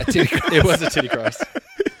yeah. A titty cross. It was a titty cross.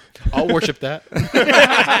 I'll worship that.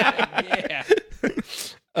 Yeah.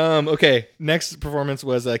 Okay. Next performance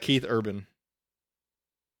was Keith Urban.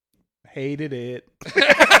 Hated it.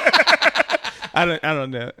 I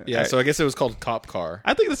don't know. Yeah. So I guess it was called Cop Car.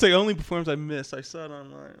 I think that's the only performance I missed. I saw it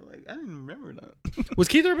online. Like I didn't remember that. Was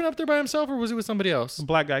Keith Urban up there by himself, or was he with somebody else? A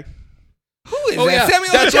black guy. Who is Oh, that? yeah.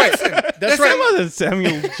 Samuel That's right. Jackson. That's right. That wasn't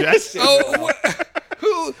Samuel Jackson. Oh,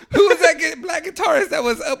 who was that black guitarist that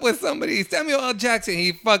was up with somebody? Samuel L. Jackson.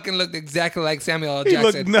 He fucking looked exactly like Samuel L. He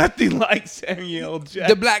Jackson. looked nothing like Samuel Jackson.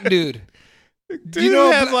 The black dude. Dude you know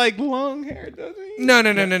has Bla- like long hair, doesn't he? No. We're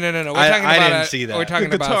talking I about didn't see that. We're talking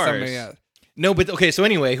The about guitarist. somebody else. No, but okay. So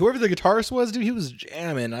anyway, whoever the guitarist was, dude, he was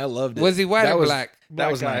jamming. I loved it. Was he white That or was- black? That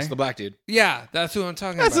Black was guy. nice. The black dude. Yeah, that's who I'm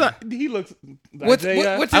talking That's about. not. He looks. What's his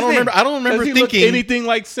I don't name? remember. I don't remember Does he look thinking anything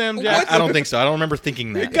like Sam Jackson? I don't think so. I don't remember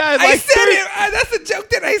thinking The that. guy I like said it. That's a joke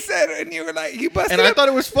that I said, and you were like, you busted And I up. thought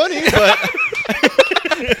it was funny, but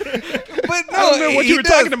But no, I don't know what he you were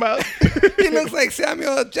does. talking about. He looks like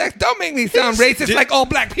Samuel L. Jackson. Don't make me sound racist like all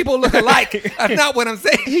black people look alike. That's not what I'm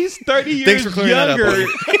saying. He's 30 Thanks years for clearing that up, younger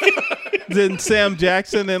than Sam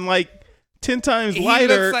Jackson and like 10 times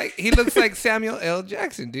lighter. He looks like Samuel L.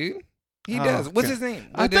 Jackson, dude. He Oh, does. What's God. his name?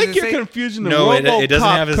 I What does think it you're say? confusing the No, it doesn't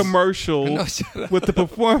RoboCop have his- commercial No, shut up. with the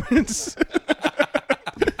performance.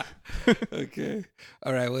 Okay.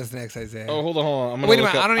 All right. What's next, Isaiah? oh, hold on. I'm Wait a gonna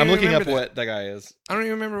look minute, up, I don't I'm even looking up remember what that guy is. I don't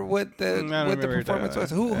even remember what the I don't remember performance that. was.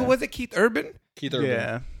 Who was it? Keith Urban? Keith Urban.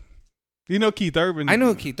 Yeah. You know Keith Urban. I know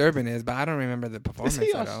who Keith Urban is, but I don't remember the Is performance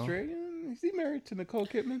he at all. Australian? Is he married to Nicole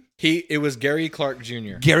Kidman? It was Gary Clark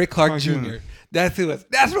Jr. Gary Clark Clark Jr. Jr. That's who it was.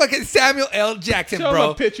 That's fucking Samuel L. Jackson, Show him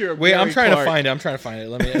bro. a picture of Wait, Gary I'm trying Clark. to find it. I'm trying to find it.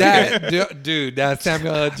 Let me. That dude, that's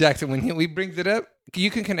Samuel L. Jackson. When he brings it up, you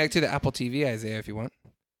can connect to the Apple TV, Isaiah, if you want.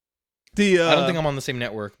 The, I don't think I'm on the same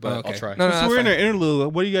network, but okay. I'll try. No, so that's we're in fine. our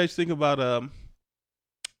interlude. What do you guys think about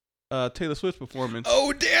Taylor Swift's performance?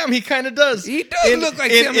 Oh damn, he kind of does. He does look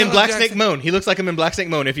like Samuel in L. Black Jackson. Snake Moan. He looks like him in Black Snake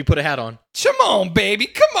Moan if you put a hat on. Come on, baby.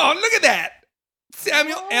 Come on. Look at that.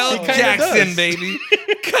 Samuel L. kinda Jackson, does. baby.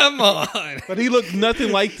 Come on. But he looked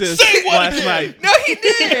nothing like this Say what? last night. No, he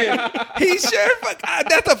did. He sure.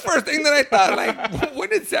 That's the first thing that I thought. Like, when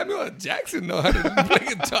did Samuel L. Jackson know how to play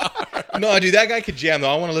guitar? No, dude, that guy could jam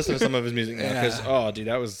though. I want to listen to some of his music now because Yeah. oh, dude,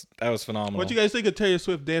 that was phenomenal. What do you guys think of Taylor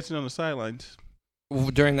Swift dancing on the sidelines?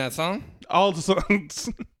 During that song? All the songs.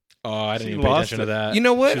 Oh, I didn't She even pay lost attention to it. that. You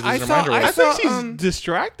know what? She was I losing her saw- mind or what? I think she's um,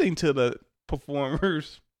 distracting to the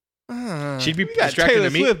performers. She'd be You got distracted Taylor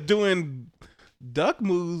to me. Swift doing duck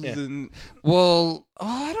moves Yeah. and Well,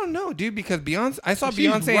 I don't know, dude, because I saw She's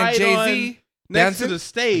Beyonce right and Jay-Z next dancing. to the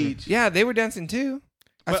stage. Yeah, they were dancing too.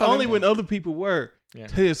 I But saw only them. when other people were. Yeah.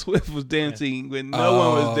 Taylor Swift was dancing when no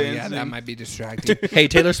one was dancing. Yeah, that might be distracting. Hey,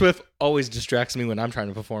 Taylor Swift always distracts me when I'm trying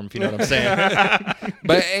to perform, if you know what I'm saying.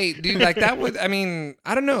 But hey, dude, like that would, I mean,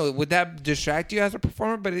 I don't know, would that distract you as a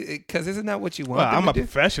performer? But because isn't that what you want? Well, them I'm to a do?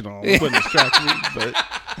 professional. It wouldn't distract me,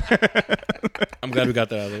 but I'm glad we got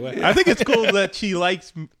that out of the way. I think it's cool that she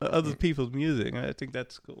likes other people's music. I think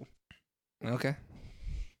that's cool. Okay.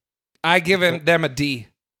 I give them a D.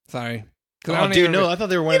 Sorry. 'Cause I Oh, don't dude, even no, I thought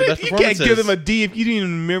they were one of the best You performances. can't give them a D if you didn't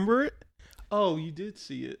even remember it. Oh, you did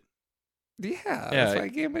see it. Yeah, Yeah. that's why I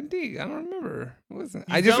gave him a D. I don't remember. What was it? You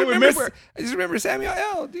I just don't remember. remember? I just remember Samuel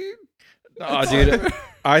L. Dude. Oh, dude,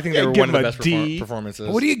 I think they Yeah, were give one of the them a best D. performances.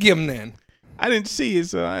 What do you give him then? I didn't see it,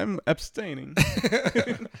 so I'm abstaining.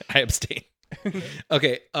 I abstain.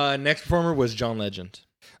 Okay, next performer was John Legend.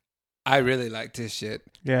 I really liked his shit.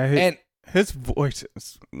 Yeah, And his voice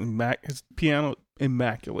is his piano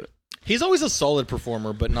immaculate. He's always a solid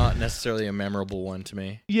performer, but not necessarily a memorable one to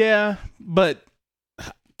me. Yeah, but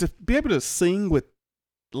to be able to sing with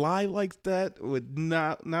live like that with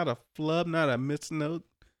not a flub, not a missed note,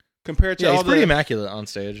 compared to Yeah, he's all pretty the immaculate on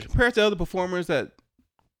stage. compared to other performers that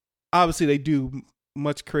obviously they do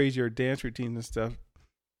much crazier dance routines and stuff,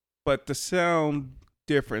 but the sound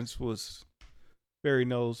difference was very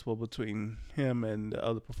noticeable between him and the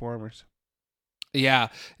other performers. yeah,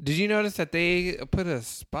 did you notice that they put a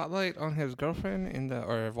spotlight on his girlfriend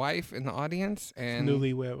or wife in the audience and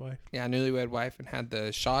Newlywed wife. Yeah, newlywed wife, and had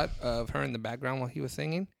the shot of her in the background while he was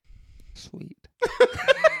singing. Sweet.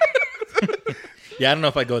 Yeah, I don't know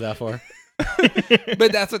if I go that far.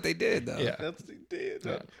 But that's what they did, though. Yeah. That's what he did.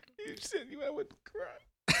 Yeah. You said you wouldn't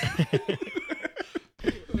cry.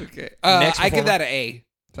 Okay. Next I give performer. that an A.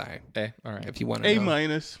 Sorry, Okay, all right. if you want to A know.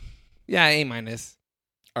 minus. Yeah, A minus.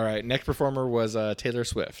 All right, next performer was Taylor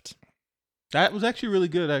Swift. That was actually really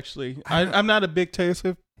good. Actually, I'm not a big Taylor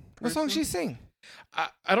Swift. What song person. she sing? I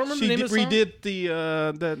don't remember She the name of the song. redid the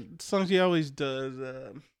that song she always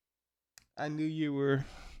does. I knew you were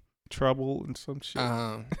trouble and some shit.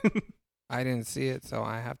 I didn't see it, so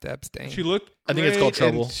I have to abstain. She looked. I think it's called great,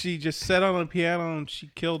 and Trouble. She just sat on the piano and she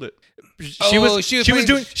killed it. She Oh, was she was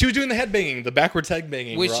doing the head banging, the backwards head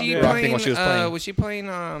banging. was she rock playing? thing while she was playing. Was she playing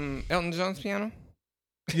Elton John's piano?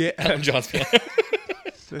 Yeah, Elton John's piano.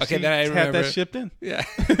 So Okay, she then I had remember. that shipped in. Yeah.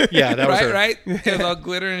 Yeah, that was right, her. right. It was all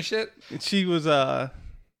glitter and shit. And she was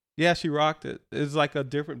yeah, she rocked it. It's like a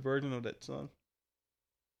different version of that song.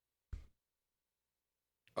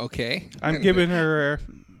 Okay. I'm giving her.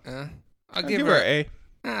 I'll Give give her her. an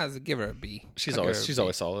A. I'll give her a B. She's I'll give always her a she's B.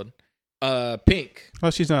 always solid. Pink.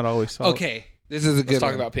 Well, she's not always solid. Okay. This is a good Let's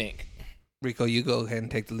talk one. about Pink. Rico, you go ahead and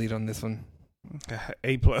take the lead on this one.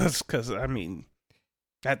 A plus, because I mean,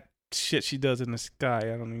 that shit she does in the sky,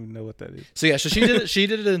 I don't even know what that is. So yeah, so she did it. She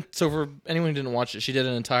did it. So for anyone who didn't watch it, she did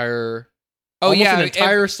an entire. Oh almost yeah, an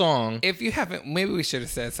entire song. If you haven't, maybe we should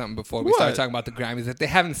have said something before we What? started talking about the Grammys. If they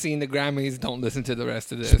haven't seen the Grammys, don't listen to the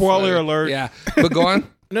rest of this. Spoiler alert. Yeah, but go on.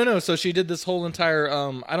 No. So she did this whole entire.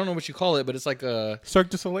 I don't know what you call it, but it's like a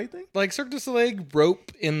Cirque du Soleil thing? like Cirque du Soleil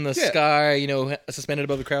rope in the Yeah. sky. You know, suspended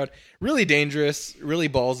above the crowd. Really dangerous. Really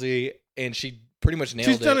ballsy, and she pretty much nailed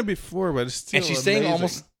She's it. done it before, but it's still and she sang amazing.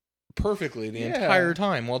 almost perfectly the Yeah. entire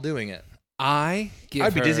time while doing it. I'd be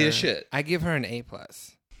I'd be dizzy as shit. I give her an A+,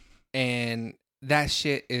 and that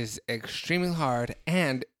shit is extremely hard.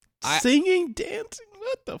 And singing, dancing,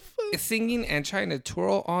 what the fuck? singing and trying to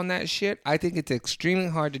twirl on that shit, I think it's extremely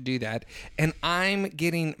hard to do that. And I'm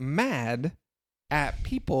getting mad at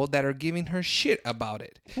people that are giving her shit about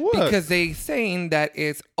it. What? Because they saying that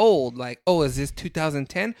it's old. Like, oh, is this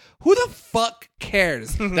 2010? Who the fuck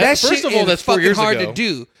cares? That First shit of all, is that's 4 fucking years hard ago, to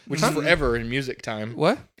do. which is forever in music time.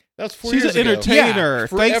 What? That's 4 She's years an ago. entertainer. Yeah,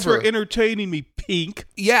 Thanks for forever. entertaining me, Pink.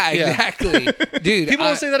 Yeah, Yeah. exactly. Dude, People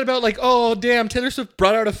don't say that about like, oh damn, Taylor Swift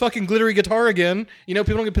brought out a fucking glittery guitar again. You know,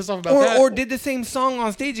 people don't get pissed off about that. or did the same song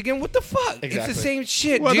on stage again. What the fuck? It's Exactly. the same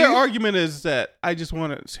shit, Well, dude. their argument is that I just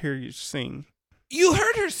want to hear you sing. You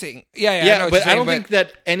heard her sing. Yeah, I know yeah, what but you're I saying, don't think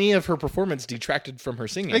that any of her performance detracted from her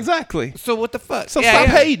singing. Exactly. So what the fuck? So stop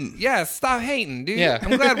hating. Yeah, stop hating, dude. Yeah.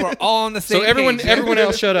 I'm glad we're all on the same So everyone page.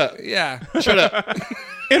 else shut up. Yeah. Shut up.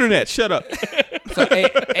 Internet, shut up. So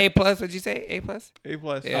A plus, what'd you say? A plus? A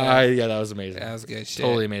plus. Yeah. Yeah, that was amazing. That was good shit.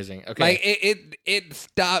 Totally amazing. Okay. Like it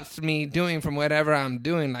stops me doing from whatever I'm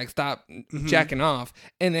doing, like stop jacking off,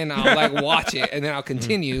 and then I'll like watch it, and then I'll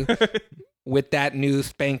continue. with that new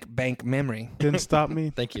spank bank memory. Didn't stop me.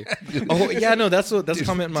 Thank you. Oh yeah, no, that's a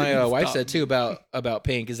comment my wife said too about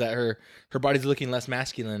Pink, is that her body's looking less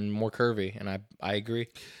masculine, more curvy, and I agree.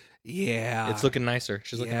 Yeah, It's looking nicer.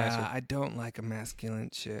 She's looking nicer. I don't like a masculine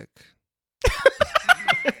chick.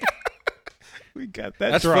 We got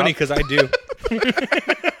that. That's drop. funny because I do.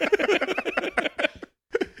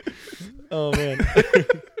 Oh man.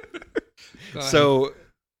 So,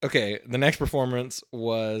 okay, the next performance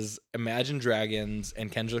was Imagine Dragons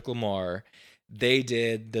and Kendrick Lamar. They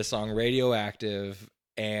did the song Radioactive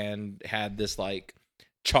and had this like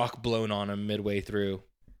chalk blown on him midway through,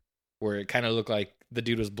 where it kind of looked like the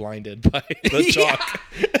dude was blinded by the chalk.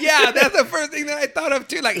 Yeah, that's the first thing that I thought of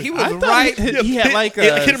too. Like he was I thought right. He had like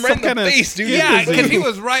it hit him right some in the kind of face, dude. Yeah, because he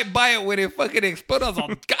was right by it when it fucking exploded. I was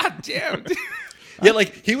like, God damn. Dude. Yeah,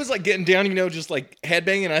 like he was like getting down, just like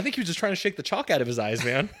headbanging. And I think he was just trying to shake the chalk out of his eyes,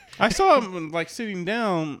 man. I saw him like sitting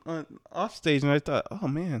down off stage, and I thought, oh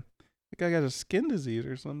man, that guy got a skin disease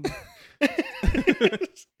or something.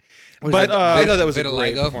 But I know that was a Vitiligo.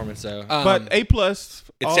 great performance, though. But A+ It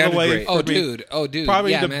all sounded the way. great. Oh, for me. dude.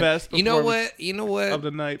 Probably yeah, the man. best You know performance what? of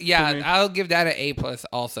the night. Yeah, for me. I'll give that an A+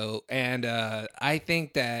 also. And I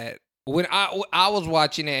think that when I was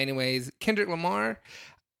watching it anyways, Kendrick Lamar,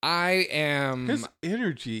 I am... His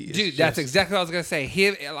energy is Dude, that's just exactly what I was going to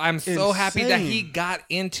say. I'm so happy that he insane. got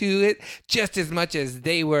into it just as much as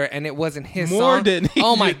they were, and it wasn't his More song. than he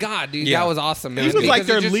Oh my did. God, dude. Yeah. That was awesome, man. He was like Because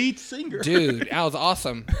their it just- lead singer. Dude, that was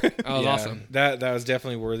awesome. That was Yeah, awesome. That was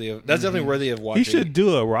definitely worthy of. That's definitely worthy of He watching. should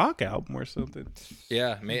do a rock album or something.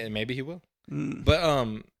 Yeah, maybe he will. Mm.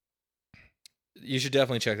 But you should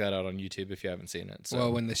definitely check that out on YouTube if you haven't seen it. So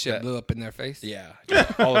Well, when the shit blew up in their face. yeah,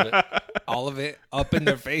 all of it. All of it up in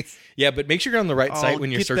their face. Yeah, but make sure you're on the right site Oh,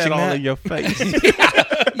 when you're get searching that all that. in your face.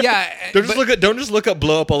 Yeah. Don't just look up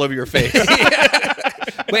blow up all over your face.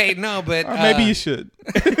 Wait, no, but Or maybe you should.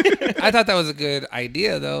 I thought that was a good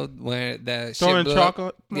idea though. When the Throwing shit blew up.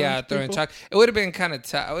 chocolate. Yeah, throwing people? chocolate. It would have been kind of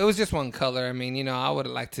tough. It was just one color. I mean, I would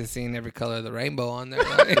have liked to have seen every color of the rainbow on there.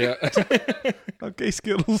 Right? Yeah. Okay,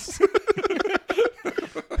 Skittles.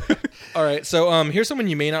 All right, so here's someone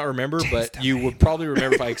you may not remember, but you would probably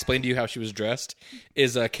remember if I explained to you how she was dressed.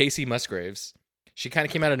 Is Casey Musgraves. She kind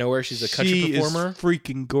of came out of nowhere. She's a country performer. Is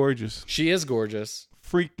freaking gorgeous. She is gorgeous.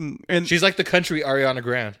 Freaking and She's like the country Ariana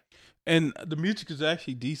Grande. and the music is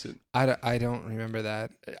actually decent. I don't remember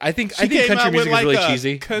that. I think She came country out music with is really like a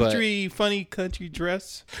cheesy. country, funny country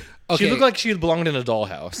dress. But she looked like she belonged in a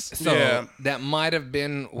dollhouse. So Yeah. that might have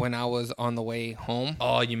been when I was on the way home.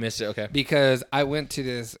 Oh, you missed it. Okay. Because I went to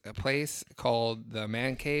this place called the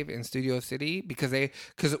Man Cave in Studio City because I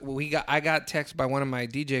got texted by one of my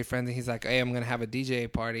DJ friends and he's like, "Hey, I'm gonna have a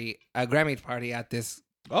DJ party, a Grammy party at this."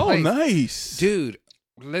 Oh, place." nice, Dude.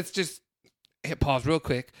 Let's just hit pause real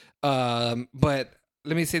quick. But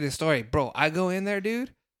let me say this story, bro. I go in there,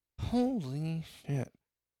 dude. Holy shit!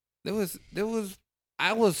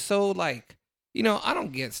 I was so like, I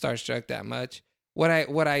don't get starstruck that much. What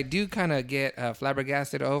I do kind of get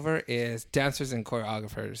flabbergasted over is dancers and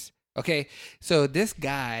choreographers. Okay, so this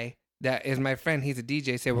guy that is my friend, he's a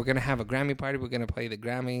DJ, said we're gonna have a Grammy party, we're gonna play the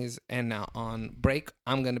Grammys, and now on break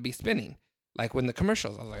I'm gonna be spinning. Like when the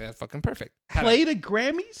commercials, I was like, that's fucking perfect. Play the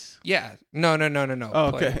Grammys? Yeah. No.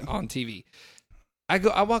 Oh, Play okay. on TV.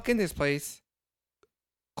 I walk in this place,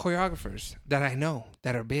 choreographers that I know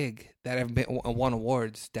that are big, that have won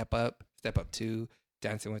awards, Step Up 2,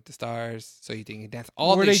 Dancing with the Stars, So You Think You Dance,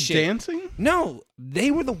 all Were this they shit. dancing? No,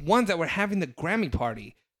 they were the ones that were having the Grammy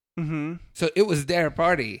party. Mm-hmm. So it was their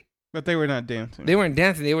party. But they were not dancing. They weren't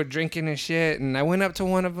dancing, they were drinking and shit. And I went up to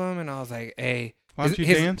one of them and I was like, hey. Why don't you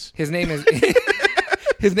dance? His name is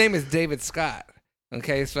his name is David Scott.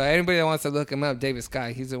 Okay, so anybody that wants to look him up, David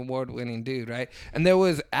Scott, he's an award-winning dude, right? And there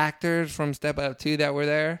was actors from Step Up 2 that were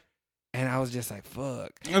there, and I was just like,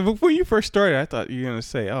 fuck. Before you first started, I thought you were gonna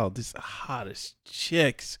say, "Oh, this hottest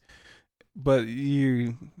chicks," but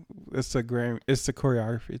it's the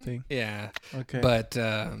choreography thing. Yeah. Okay, But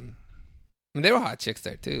they were hot chicks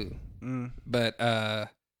there too. But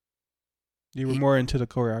you were more into the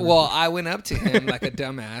choreography. well, I went up to him like a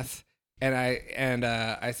dumbass, and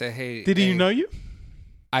I said, hey. Did he hey. know you?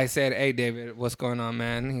 I said, hey, David, what's going on,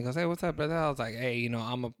 man? He goes, hey, what's up, brother? I was like, hey,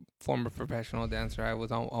 I'm a former professional dancer. I was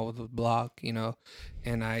with Block,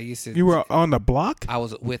 and I used to. You were on the block? I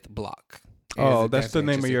was with Block. Oh, that's the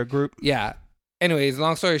name of your group? Yeah. Anyways,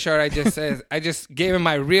 long story short, I just gave him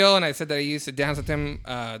my reel, and I said that I used to dance with him,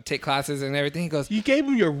 take classes and everything. He goes, You gave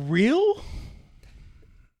him your reel?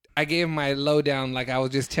 I gave him my lowdown, like I was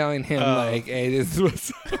just telling him, like, hey, this is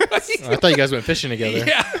what's. I thought you guys went fishing together.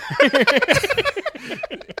 Yeah.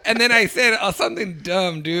 And then I said something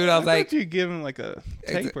dumb, dude. I was like, you give him like a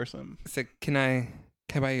tape or something. I said, can I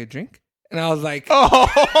buy you a drink? And I was like, Oh.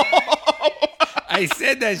 I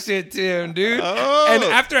said that shit to him, dude. Oh. And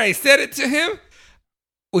after I said it to him,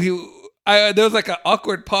 there was like an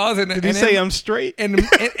awkward pause. And Did he say I'm straight? And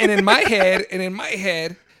in my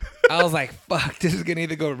head, I was like, fuck, this is gonna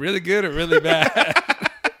either go really good or really bad.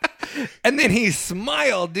 And then he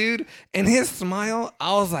smiled, dude. And his smile,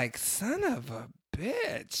 I was like, son of a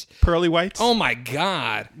bitch. Pearly whites? Oh my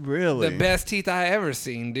God. really? The best teeth I ever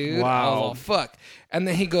seen, dude. Wow. I was all, fuck. And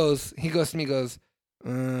then he goes to me,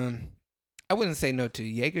 I wouldn't say no to a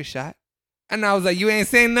Jaeger shot. And I was like, you ain't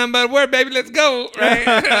saying nothing but a word, baby. Let's go.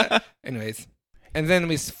 Right? Anyways. And then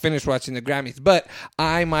we finished watching the Grammys. But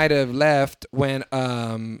I might have left when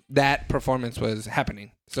that performance was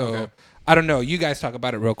happening. So Okay. I don't know. You guys talk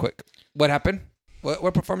about it real quick. What happened?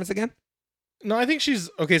 What performance again? No, I think she's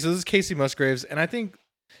okay. So this is Casey Musgraves, and I think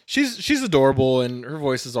she's adorable, and her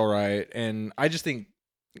voice is all right. And I just think,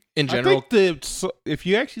 in general, if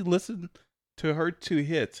you actually listen to her 2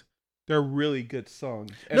 hits, they're really good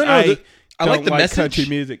songs. And No, I like the message. country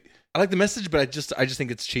music. I like the message, but I just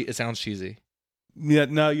think it sounds cheesy. Yeah,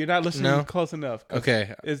 no, you're not listening No? close enough. 'Cause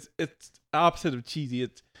Okay, it's opposite of cheesy.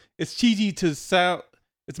 It's cheesy to sound.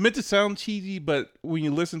 It's meant to sound cheesy, but when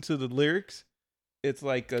you listen to the lyrics, it's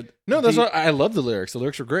like a no, that's deep- what I love. The lyrics. The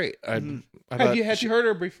lyrics are great. Had you heard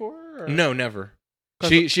her before? Or? No, never.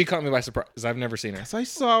 She caught me by surprise. I've never seen her. 'Cause I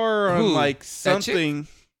saw her on Who? like That something.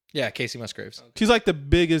 Yeah, Casey Musgraves. She's like the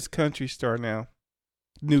biggest country star now,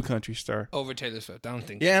 new country star. Over Taylor Swift. I don't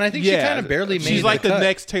think. Yeah, and I think she kind of barely made. She's like the cut.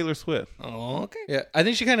 next Taylor Swift. Oh, okay. Yeah, I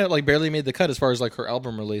think she kind of like barely made the cut as far as like her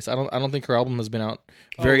album release. I don't think her album has been out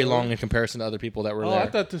very really? long in comparison to other people that were Oh, there. I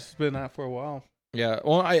thought this has been out for a while. Yeah,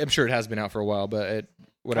 well, I'm sure it has been out for a while, but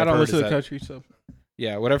what I I've don't heard listen is to the that country, so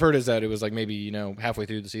what I've heard is that it was like maybe halfway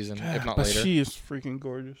through the season, if not but later. she is freaking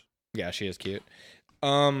gorgeous. Yeah, she is cute.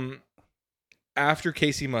 After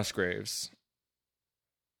Casey Musgraves,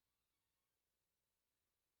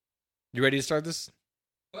 you ready to start this?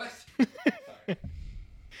 What?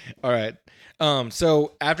 All right.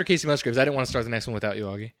 So after Casey Musgraves, I didn't want to start the next one without you,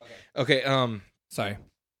 Augie. Okay. Sorry.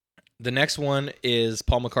 The next one is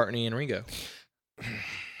Paul McCartney and Ringo.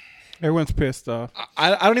 Everyone's pissed off.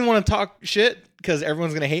 I don't even want to talk shit because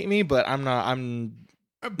everyone's gonna hate me, but I'm not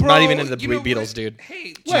Bro, not even into the you know Beatles, what? dude.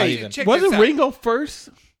 Hey, Not even. check Wasn't this out. Ringo first?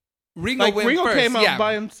 Ringo Like went Ringo first. came out yeah.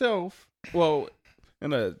 by himself. Well,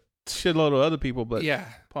 and a shitload of other people, but Yeah.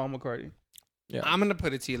 Paul McCartney. Yeah. I'm gonna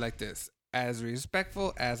put it to you like this: as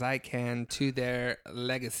respectful as I can to their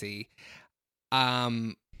legacy,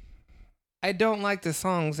 I don't like the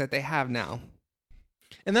songs that they have now.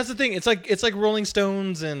 And that's the thing. It's like Rolling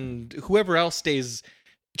Stones and whoever else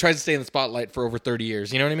tries to stay in the spotlight for over 30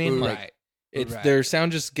 years. You know what I mean? Like, Right. it's Right. their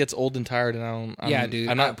sound just gets old and tired, and Dude.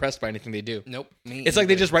 I'm not impressed by anything they do. Nope. Me It's like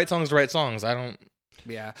they either. just write songs to write songs. I don't.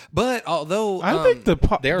 Yeah. But although I think the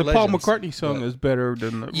Paul they are McCartney legends, song but- is better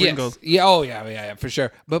than the yes. Ringo. Yeah. Oh yeah, for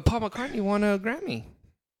sure. But Paul McCartney won a Grammy,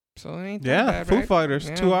 so it ain't that Yeah, bad, Foo right? Fighters,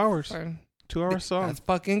 Yeah, 2 hours. fine. 2-hour song. That's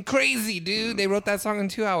fucking crazy, dude. They wrote that song in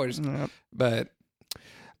 2 hours. Yep. But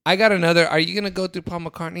I got another. Are you gonna go through Paul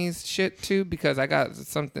McCartney's shit too? Because I got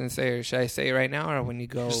something to say. Or should I say it right now, or when you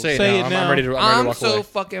go? Just say Say it it now. now. I'm ready to walk so away.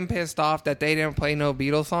 fucking pissed off that they didn't play no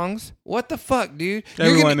Beatles songs. What the fuck, dude?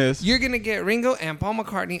 Everyone is. You're gonna get Ringo and Paul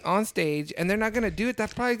McCartney on stage, and they're not gonna do it.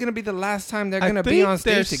 That's probably gonna be the last time they're I gonna think be on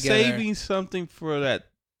they're stage together. saving something for that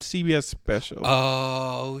CBS special.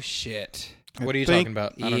 Oh shit! What are you think- talking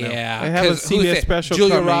about? I don't know. Yeah, They have a 'cause who CBS said- special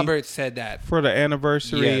Julia coming. Roberts said that. For the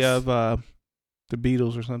anniversary Yes. of the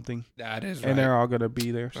Beatles or something. That is right. And they're all going to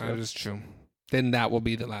be there. That is true. Then that will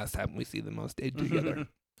be the last time we see them on stage together.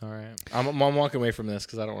 All right. I'm walking away from this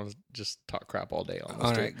because I don't want to just talk crap all day on this.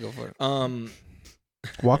 All dude. right, go for it.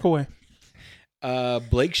 Walk away.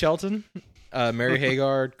 Blake Shelton, Mary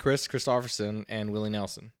Hagar, Chris Christopherson, and Willie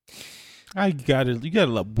Nelson. You gotta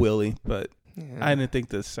love Willie, but Yeah. I didn't think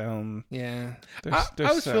the sound. Yeah. I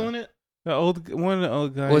was feeling it. The one of the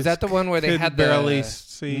old guys. Was that the one where they could had barely the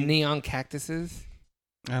see? neon cactuses?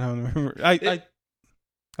 I don't remember.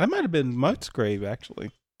 I might have been Musgrave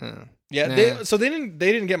actually. Oh. Yeah, Nah. they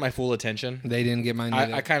didn't get my full attention. They didn't get mine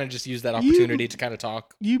either. I kind of just used that opportunity to kind of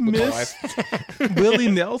talk. You with my missed wife.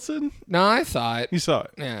 Willie Nelson. No, I saw it. You saw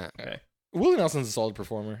it. Yeah. Willie Nelson's a solid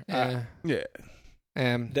performer. Yeah.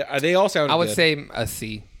 Yeah. They all sound. I would good. say a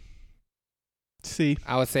C. See,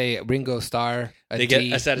 I would say Ringo Starr, a they D.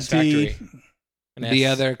 get a satisfactory. D. An The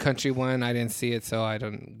S. other country one, I didn't see it, so I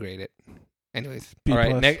don't grade it. Anyways. B+. All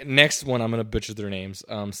right, next one I'm gonna butcher their names.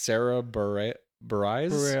 Sarah Bareilles.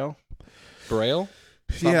 Pharrell. Bareil.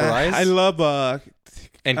 Surprise? I love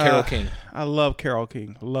and Carole King. I love Carole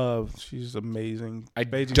King. She's amazing. I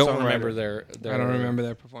Amazing don't songwriter. remember their I don't remember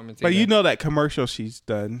their performance. But either. you know that commercial she's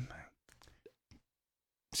done.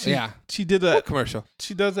 She did that What commercial.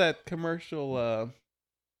 She does that commercial.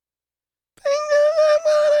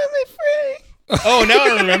 Oh, now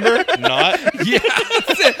I remember. Not. Yeah,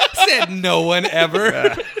 said no one ever.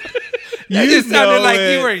 That You just sounded know like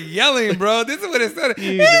it. you were yelling, bro. This is what it sounded.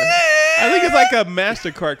 I think it's like a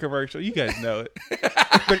MasterCard commercial. You guys know it.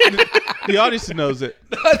 The audience knows it.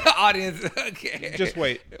 The audience. Okay. Just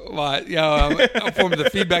wait. What? Yo, I'm forming the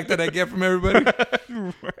feedback that I get from everybody.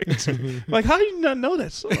 Right. Like, how do you not know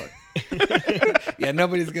that song? Yeah,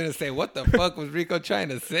 nobody's gonna say what the fuck was Rico trying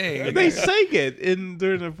to say. They sang it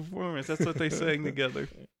during the performance. That's what they sang together.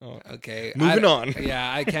 Okay, Moving on.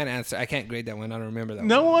 Yeah, I can't answer. I can't grade that one. I don't remember that.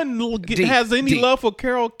 No one. one D, has any D. love for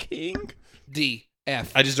Carole King. D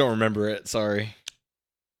F. I just don't remember it. Sorry.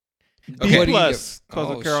 B What do you plus give? because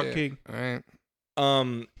Oh, of Carole shit. King. All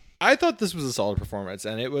right. I thought this was a solid performance,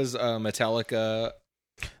 and it was Metallica.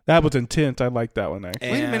 That was intense. I like that one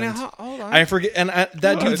actually. Wait a minute. and Hold on. I forget, and that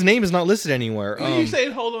What? dude's name is not listed anywhere. What are you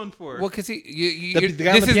saying? Hold on for? Well, because The you're, guy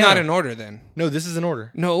on this the is not piano. in order. Then No, this is in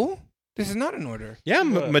order. no, this is not in order. Yeah,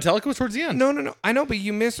 What? Metallica was towards the end. No. I know, but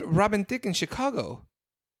you missed Robin Thicke in Chicago.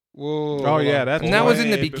 Whoa. Oh yeah, that's And that was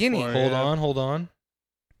in the way beginning. before, Hold on.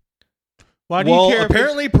 Why do Well, you care?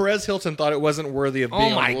 apparently Perez Hilton thought it wasn't worthy of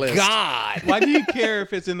being Oh my on the list. god. Why do you care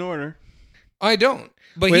if it's in order? I don't.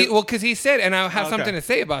 But Wait. because he said, and I have Okay. something to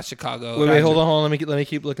say about Chicago. Wait, hold on. Let me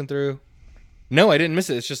keep looking through. No, I didn't miss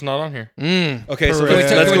it. It's just not on here. Okay, so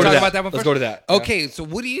Perez. let's Can we go to talk that. about that one Let's first? go to that. Okay, so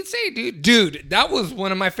what do you say, dude? Dude, that was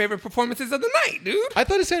one of my favorite performances of the night, dude. I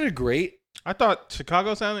thought it sounded great. I thought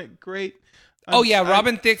Chicago sounded great. Oh yeah,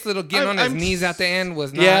 Robin Thicke's little getting on his I'm knees at the end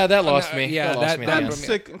was not. Yeah, that lost me. Yeah, That lost me at the I'm end.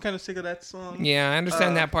 sick. I'm kind of sick of that song. Yeah, I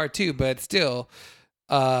understand that part too, but still.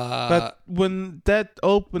 But when that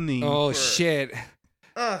opening. Oh for- shit!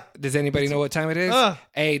 Does anybody know what time it is? Uh.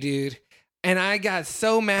 Hey, dude. And I got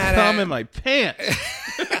so mad I'm at. in my pants.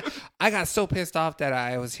 I got so pissed off that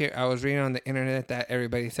I was reading on the internet that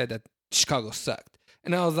everybody said that Chicago sucked.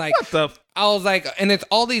 And I was like, and it's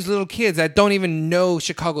all these little kids that don't even know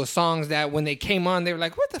Chicago songs that when they came on, they were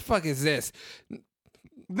like, what the fuck is this?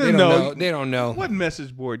 They don't know. What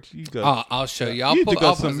message board you go? I'll show you. I'll you need pull to go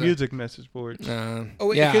I'll some post it. music message boards. Oh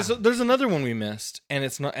wait, yeah. because there's another one we missed, and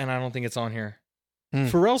it's not, and I don't think it's on here.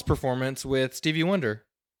 Pharrell's performance with Stevie Wonder.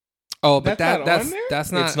 Oh, but That's not on there?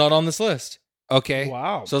 that's not. It's not on this list. Okay.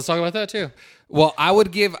 Wow. So let's talk about that too. Well, I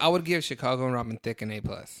would give Chicago and Robin Thicke an A+.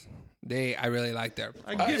 I really like their.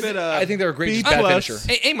 I give it a. I think they're a great B just bad plus.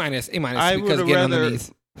 finisher. A minus I because would getting on the rather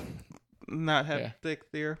knees. not have Yeah.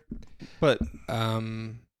 thick there, but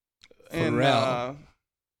Pharrell.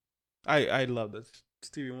 I love this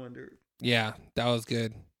Stevie Wonder. Yeah, that was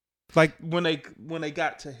good. Like when they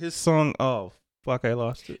got to his song. Oh fuck! I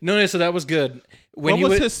lost it. No, so that was good. When What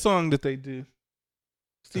was his song that they do?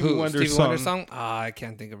 Stevie Wonder's song? I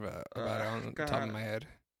can't think about it on the top of God. my head.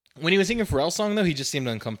 when he was singing Pharrell's song though, he just seemed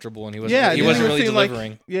uncomfortable and he wasn't. Yeah, he it wasn't didn't really seem like-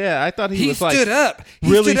 delivering. Yeah, I thought he was stood like up. He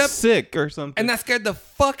really stood up, sick or something. and that scared the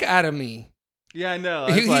fuck out of me. Yeah, I know.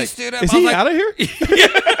 I He was like, stood up. Is I was he like- out of here?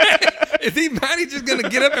 Is he mad? He's just gonna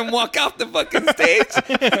get up and walk off the fucking stage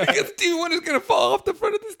because Stevie Wonder's gonna fall off the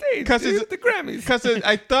front of the stage. Because Dude, the Grammys. Because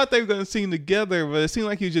I thought they were going to sing together, but it seemed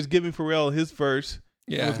like he was just giving Pharrell his verse.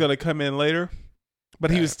 Yeah. It was going to come in later.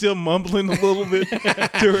 But he was still mumbling a little bit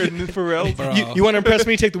during Pharrell's. Bro. You want to impress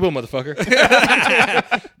me? Take the wheel, motherfucker.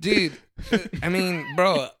 Dude, I mean,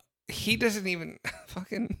 bro, he doesn't even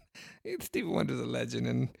fucking. Stevie Wonder's a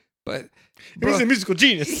legend, but bro, He's a musical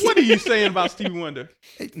genius. What are you saying about Stevie Wonder?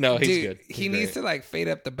 No, he's dude, good. He needs to like fade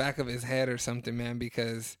up the back of his head or something, man,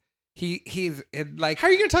 because he's like. How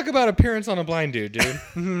are you gonna talk about appearance on a blind dude,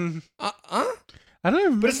 dude? I don't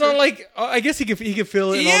remember. But it's not like I guess he could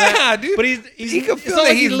feel it. And all Yeah, that. dude. But he can it's feel not that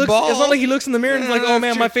like he he's looks. bald. It's not like he looks in the mirror and he's like, Yeah, "Oh man,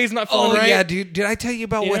 that's my true. face not feeling right." Yeah, dude. Did I tell you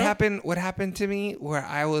about You what know? happened? What happened to me? Where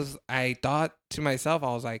I thought to myself,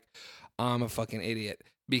 I was like, I'm a fucking idiot.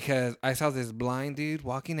 Because I saw this blind dude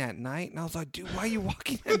walking at night, and I was like, "Dude, why are you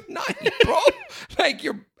walking at night, bro? Like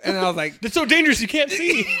you're." And I was like, It's so dangerous you can't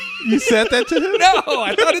see. You said that to him? "No,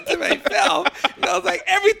 I thought it to myself." And I was like,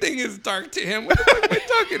 "Everything is dark to him. What the fuck are we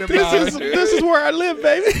talking about?" dude? This is where I live,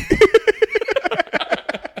 baby.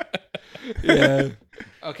 Yeah.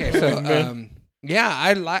 Okay, so yeah,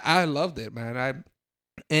 I loved it, man.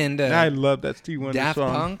 I love that Stevie Wonder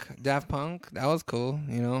song. Daft Punk, that was cool.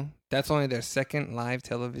 You know, that's only their second live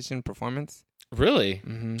television performance. Really?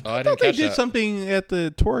 Mm-hmm. Oh, I I didn't thought they catch did that. something at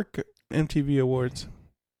the Twerk MTV Awards.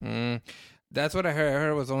 That's what I heard. I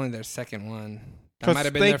heard it was only their second one. That might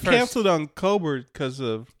have been they their first. canceled on Cobra because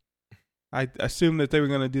of. I assumed that they were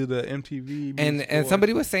going to do the MTV. And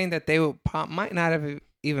somebody was saying that they might not have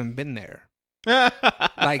even been there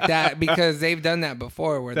like that because they've done that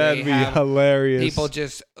before where That'd they be have hilarious. people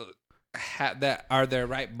just that are their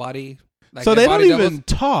right body. Like So their they don't body even doubles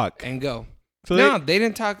talk. and go. So No, they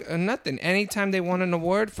didn't talk nothing. Anytime they won an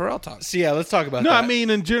award, Pharrell talks. So yeah, let's talk about No, that. I mean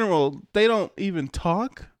in general, they don't even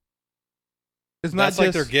talk. It's not that's just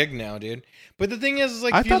like their gig now, dude. But the thing is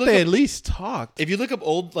like, I if you thought look they up, at least talked. if you look up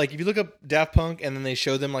old, like if you look up Daft Punk and then they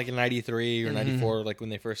show them like in '93 or '94, like when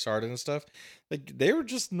they first started and stuff, like they were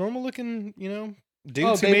just normal looking,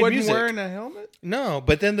 dudes who they made weren't music. wearing a helmet. No,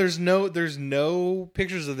 but then there's no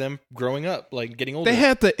pictures of them growing up, like getting older. They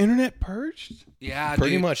had the internet purged. Yeah,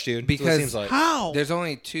 pretty dude. much, dude. Because That's what it seems like. How? There's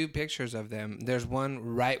only 2 pictures of them. There's one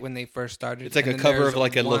right when they first started. It's like and a then cover there's of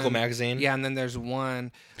like a local one- magazine. Yeah, and then there's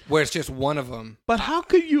one where it's just one of them. But how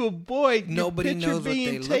could you avoid Nobody your picture knows what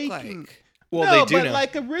being they taken? look like. Well, no, they do but know.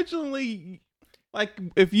 like originally, like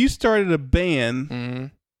if you started a band Mm-hmm.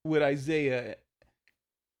 with Isaiah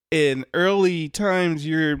in early times,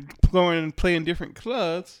 you're playing different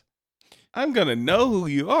clubs. I'm gonna know who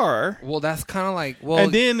you are, Well, that's kind of like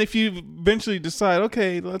and then if you eventually decide,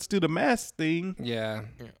 okay, let's do the mask thing, yeah,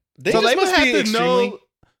 They so just they must have be to extremely. know.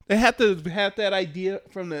 They have to have that idea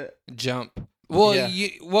from the jump. Well, Yeah.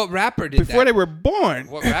 what rapper did before that? they were born.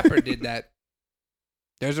 What rapper did that?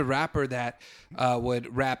 There's a rapper that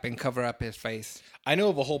would rap and cover up his face. I know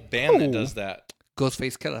of a whole band that Oh. does that.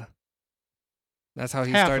 Ghostface Killer. That's how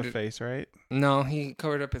he Half started. a face, right? No, he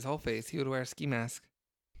covered up his whole face. He would wear a ski mask.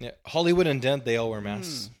 Yeah, Hollywood and Dent, they all wear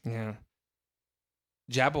masks. Yeah.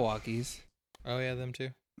 Jabberwockies. Oh yeah, them too.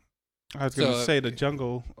 I was gonna So, say the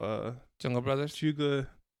jungle, Jungle Brothers. Sugar,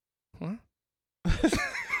 What?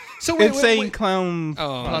 So insane clown.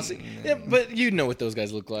 Oh, Posse. Yeah, but you know what those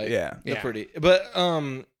guys look like. Yeah. They're Yeah. pretty. But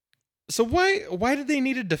so why did they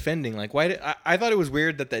need it defending? Like why did I thought it was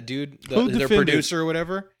weird that dude, Who their defended? producer or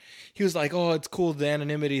whatever, he was like, oh, it's cool, the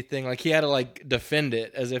anonymity thing. Like he had to like defend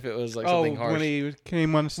it as if it was like something harsh. when he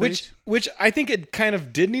came on the stage. Which I think it kind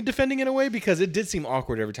of did need defending in a way because it did seem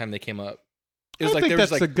awkward every time they came up. It was I like think they were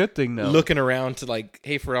just that's like a good thing, though. looking around to like,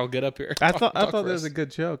 hey Pharrell, get up here. I Talk thought for that was us. a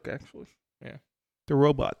good joke, actually. Yeah. The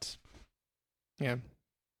robots. Yeah.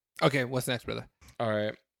 Okay, what's next, brother? All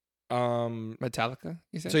right. Metallica,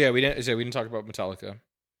 you said? So yeah, we didn't talk about Metallica.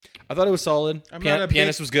 I thought it was solid. I'm not a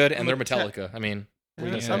Pianist big- was good, and I'm they're a Metallica. I mean, what are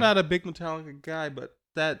you gonna say? I'm not a big Metallica guy, but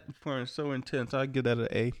that part is so intense. I'd give that an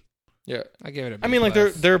A. Yeah, I give it a B+. I mean, like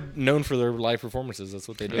they're known for their live performances. That's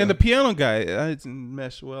what they do. And the piano guy, I didn't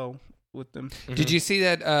mesh well with them. Mhm. Did you see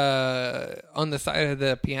that on the side of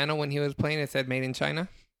the piano when he was playing it said "Made in China"?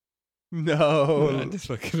 No. Just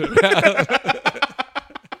looking around.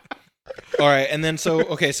 All right, and then so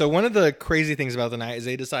one of the crazy things about the night is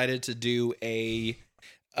they decided to do a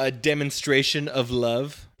demonstration of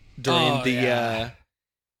love during Oh, the yeah.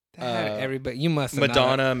 Everybody, you must have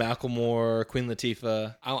Madonna, Macklemore, Queen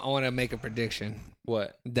Latifah. I want to make a prediction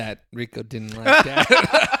What? that Rico didn't like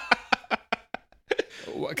that.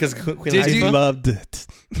 Because Queen Did Latifah. you? Loved it.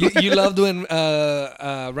 you loved when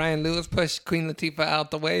Ryan Lewis pushed Queen Latifah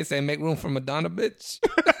out the way, saying "Make room for Madonna, bitch."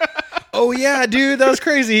 Oh yeah, dude, that was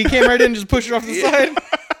crazy. He came right in and just pushed her off the side.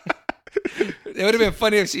 It would have been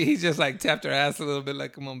funny if he just like tapped her ass a little bit,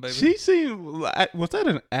 like, "Come on, baby." She seemed was that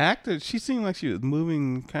an act? Or she seemed like she was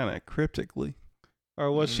moving kind of cryptically,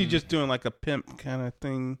 or was she just doing like a pimp kind of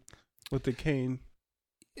thing with the cane?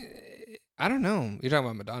 I don't know. You're talking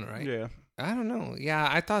about Madonna, right? Yeah. I don't know. Yeah,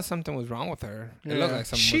 I thought something was wrong with her. It looked Yeah. like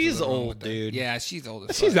something. She's was wrong old, with her. dude. Yeah, she's old.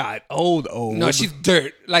 As She's fuck. not old. No, she's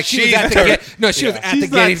dirt. Like she She's was at the dirt. no, she was Yeah. at She's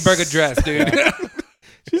the not Gettysburg Address, dude.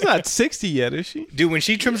 She's not 60 yet, is she? Dude, when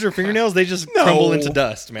she trims her fingernails, they just No. crumble into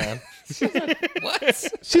dust, man.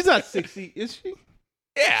 What? She's not 60, is she?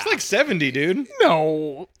 Yeah. It's like 70, dude.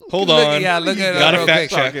 No. Hold Look- on. yeah, look at Gotta real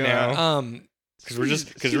fact quick. check now. Because we're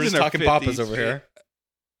just She's in her talking papas 50s, over here.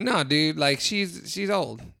 No, dude. Like she's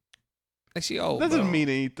old. Like she old. Doesn't bro. mean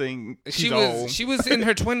anything. She She's was old. she was in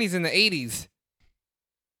her 20s in the 80s.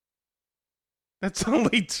 That's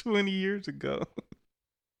only 20 years ago.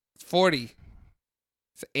 40.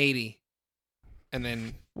 It's 80. And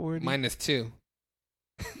then 40. minus 2.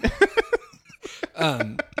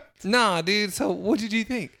 Nah, dude. So what did you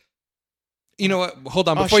think? You know what? Hold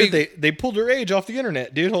on. Oh Before shit, they pulled her age off the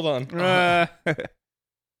internet, dude. Hold on.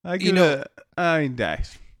 I give know- I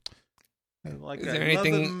nice. Like Is there another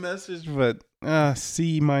anything- message, but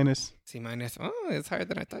C minus. C minus. Oh, it's higher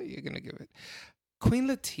than I thought you were gonna give it. Queen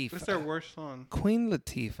Latifah. What's their worst song? Queen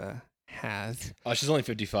Latifah has Oh, she's only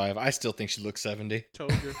 55. I still think she looks 70.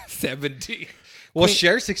 Told you. 70. Well, Queen-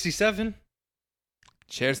 Cher's 67.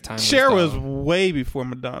 Cher's time. Cher was way before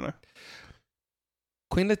Madonna.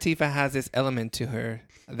 Queen Latifah has this element to her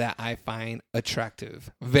that I find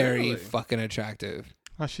attractive. Very fucking attractive.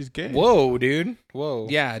 Oh, she's gay. Whoa, dude. Whoa.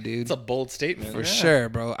 Yeah, dude. It's a bold statement. For sure,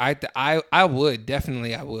 bro. I would.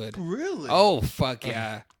 Definitely I would. Really? Oh, fuck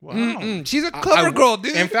yeah. Wow. Mm-mm. She's a clever girl,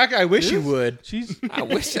 dude. In fact, I wish you would. She's. I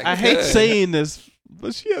wish I I could. hate saying this,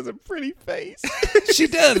 but she has a pretty face. She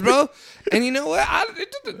does, bro. And you know what?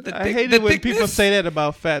 I hate it when people say that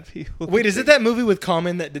about fat people. Wait, is it that movie with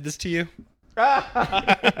Common that did this to you?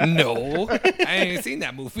 No. I ain't seen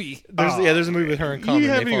that movie. There's a movie with her and Common. You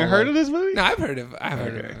haven't even heard of this movie? No, I've heard of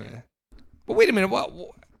it. But wait a minute. What?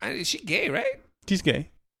 Is she gay, right? She's gay.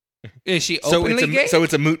 Is she So openly gay? so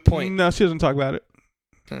it's a moot point. No, she doesn't talk about it.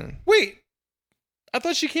 Wait, I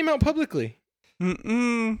thought she came out publicly.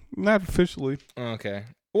 Not officially. Okay.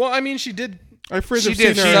 Well, I mean, she did. She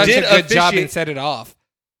did such a good job and set it off.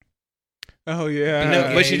 Oh yeah.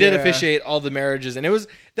 No, but she did officiate all the marriages, and that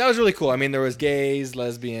was really cool. I mean, there was gays,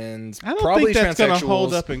 lesbians, I don't probably think that's gonna transsexuals,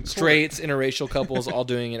 hold up in court. straights, interracial couples, all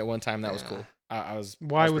doing it at one time. That was cool. I was.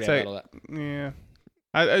 Why I was would pretty say? happy about that.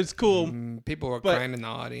 Yeah. It's cool, People were But- crying in the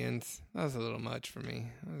audience. That was a little much for me.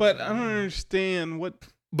 but I don't understand what.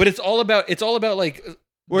 But it's all about like.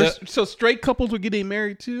 So straight couples were getting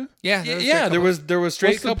married too? Yeah, There was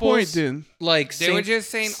straight What's the couples. point then? Like They were just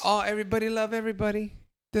saying, "Oh, everybody love everybody.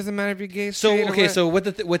 Doesn't matter if you're gay." So straight, or okay, what." so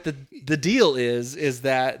what the deal is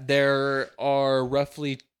that there are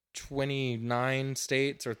roughly 29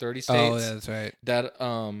 states or 30 states oh, yeah, that's right.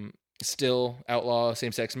 that still outlaw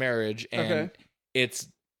same-sex marriage, and Okay. it's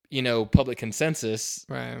public consensus,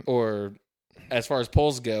 Right. or as far as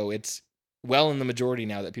polls go, it's well in the majority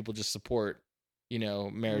now that people just support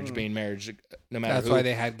marriage being marriage, no matter That's who, why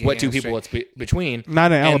they had gay what two and people straight. it's between.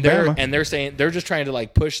 Not in And Alabama. they're saying they're just trying to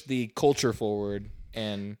like push the culture forward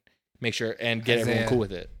and make sure and get everyone Isaiah, cool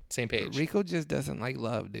with it. Same page. Rico just doesn't like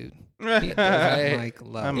love, dude. He Right. doesn't like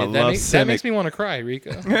love. I'm a that, love makes, that cynic. makes me want to cry,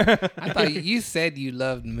 Rico. I thought you said you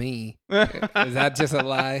loved me. Is that just a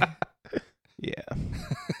lie? Yeah.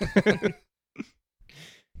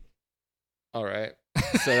 All right.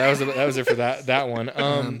 So that was it for that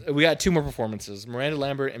one. We got two more performances: Miranda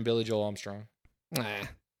Lambert and Billy Joel Armstrong. Nah.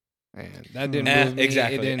 Man, that didn't move me.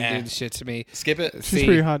 Exactly. It didn't do shit to me. Skip it. She's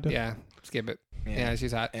pretty hot, though. Yeah, skip it. Yeah,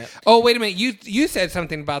 she's hot. Yeah. Oh, wait a minute. You said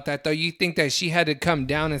something about that, though. You think that she had to come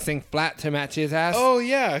down and sing flat to match his ass? Oh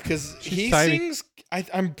yeah, because he tiny. sings.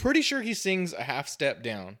 I'm pretty sure he sings a half step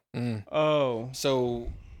down. Oh. So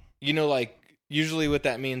like usually what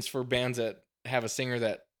that means for bands that have a singer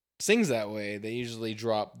that sings that way, they usually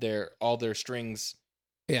drop all their strings,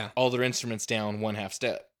 all their instruments down one half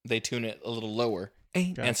step. They tune it a little lower.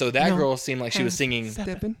 And so that girl seemed like she was singing.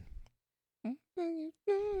 Stepping.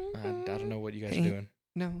 I don't know what you guys are doing.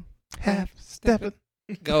 No. Half stepping.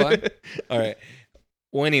 Go on. All right.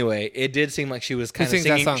 Well, anyway, it did seem like she was kind of sings that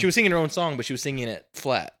singing. song? She was singing her own song, but she was singing it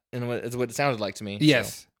flat, and is what it sounded like to me.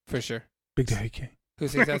 Yes, for sure. Big Daddy Kane. Who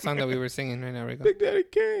sings that song that we were singing right now, Rico? Big Daddy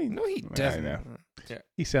Kane. No, he I doesn't. know. Yeah.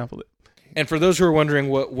 He sampled it. And for those who are wondering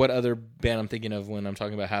what other band I'm thinking of when I'm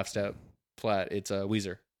talking about half step flat, it's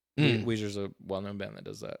Weezer. Weezer's a well-known band that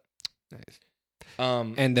does that. Nice.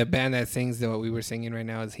 And the band that sings what we were singing right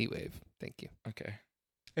now is Heatwave. Thank you. Okay.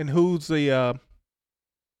 And who's the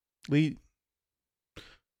lead?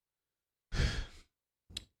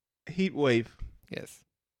 Heatwave. Yes.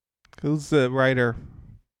 Who's the writer?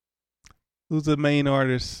 Who's the main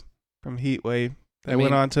artist from Heatwave that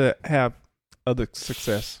went on to have other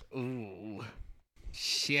success? Ooh.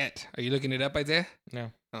 Shit. Are you looking it up, Isaiah?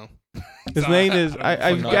 No. Oh. His name is Not at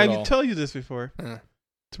I all. can tell you this before.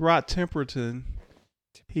 It's Rod Temperton.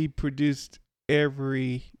 He produced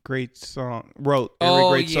every great song, wrote every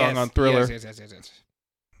great song on Thriller. Yes.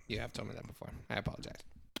 You have told me that before. I apologize.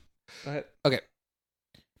 Go ahead. Okay.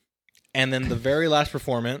 And then the very last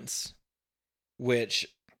performance, which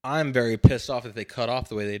I'm very pissed off that they cut off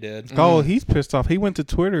the way they did. Oh, he's pissed off. He went to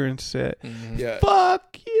Twitter and said, Yeah.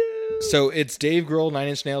 "Fuck you." So it's Dave Grohl, Nine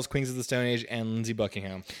Inch Nails, Queens of the Stone Age, and Lindsey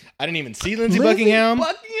Buckingham. I didn't even see Lindsey Buckingham.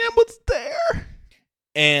 Buckingham was there.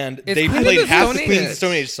 And Is they Queen of played the half Stone the Queens of Age- the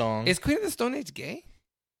Stone Age song. Is Queen of the Stone Age gay?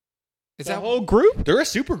 Is The that whole group? They're a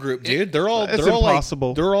super group, dude. They're all It's they're all impossible.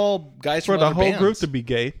 like they're all guys For from the other whole bands. group to be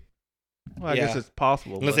gay. Well, I Yeah. guess it's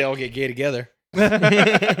possible. Unless but- they all get gay together. But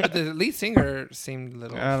the lead singer seemed a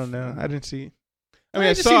little. I don't know. I didn't see. I Well, mean, he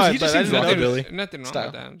I just saw seems- it, he but just I seems didn't know. rockabilly. Nothing wrong style.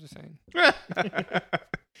 with that. I'm just saying.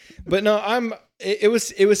 But no, it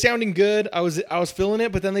was sounding good. I was feeling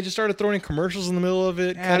it, but then they just started throwing in commercials in the middle of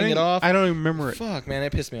it, cutting it off. I don't even remember it. Fuck, man,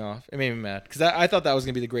 it pissed me off. It made me mad because I thought that was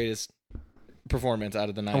gonna be the greatest performance out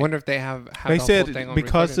of the night. I wonder if they have They the said whole thing on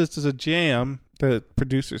because recording. this is a jam, The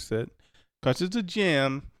producer said, because it's a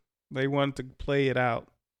jam, they wanted to play it out,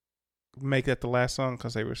 make that the last song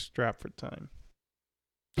because they were strapped for time.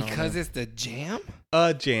 Because it's the jam?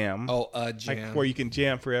 A jam. Oh, a jam. Like where you can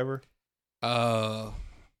jam forever. Oh.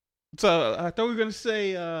 So I thought we were going to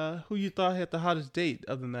say who you thought had the hottest date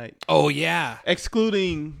of the night. Oh, yeah.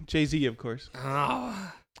 Excluding Jay-Z, of course.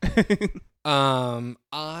 Oh.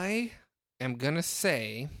 I am going to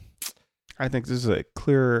say... I think this is a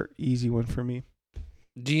clear, easy one for me.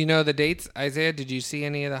 Do you know the dates, Isaiah? Did you see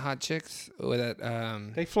any of the hot chicks? Or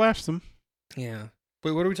that, They flashed them. Yeah.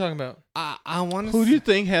 Wait, what are we talking about? I want to... Who do you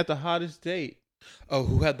think had the hottest date? Oh,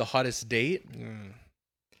 who had the hottest date?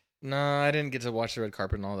 No, I didn't get to watch the red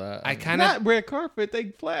carpet and all that. I kind of... Not red carpet.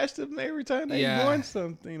 They flashed them every time they Yeah. won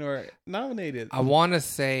something or nominated. I want to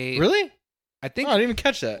say... Really? I think Oh, I didn't even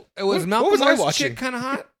catch that. it was What Malcolm was I Moore's watching? chick kind of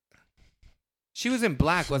hot. She was in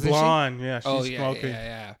black, wasn't Blonde, yeah. She's she? Oh, yeah, smoking.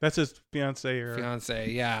 yeah. That's his fiance or Fiance,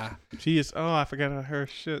 yeah. she is. Oh, I forgot her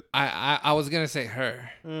shit. I was going to say her.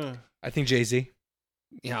 I think Jay-Z.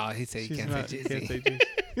 Yeah, he said you She's can't not. say You can't Jay-Z. say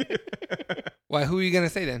Jay-Z. Why, who are you going to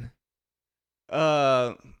say then?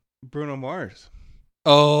 Bruno Mars.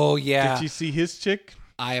 Oh, yeah. Did you see his chick?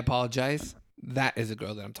 I apologize. That is a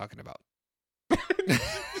girl that I'm talking about.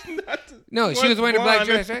 Not No, she was wearing a black blonde.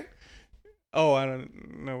 dress, right? Oh, I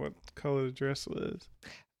don't know what color the dress was.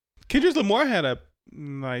 Kendrick Lamar had a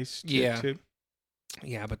nice chick Yeah. too.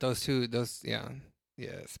 Yeah, but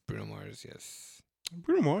yes, Bruno Mars, yes.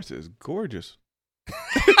 Bruno Mars is gorgeous.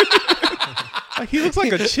 Like he looks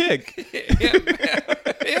like a chick. Him.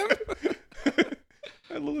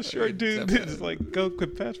 That little short dude is like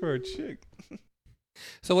could pass for a chick.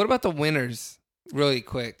 So what about the winners, really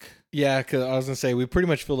quick? Yeah, because I was going to say, we pretty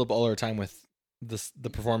much filled up all our time with the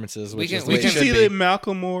performances, which is the way Did it you should see be. the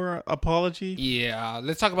Malcolm Moore apology? Yeah,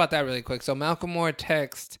 let's talk about that really quick. So Malcolm Moore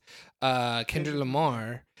texted Kendrick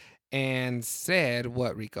Lamar and said,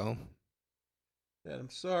 what, Rico? That I'm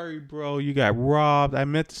sorry, bro. You got robbed. I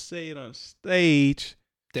meant to say it on stage,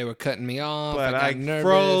 They were cutting me off. but I I got nervous.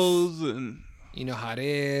 froze. And You know how it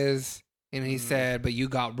is. And he said, but you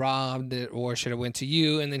got robbed, or should have went to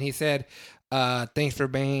you. And then he said, thanks for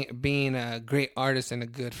being a great artist and a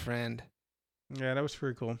good friend. yeah, that was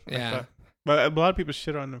pretty cool. I Yeah. thought. But a lot of people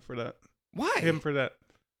shit on him for that. Why? Him for that.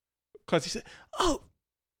 Because he said, oh,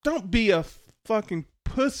 don't be a fucking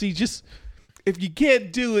pussy. Just, if you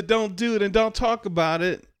can't do it, don't do it and don't talk about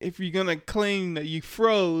it. If you're going to claim that you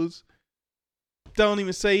froze, don't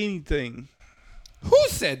even say anything. Who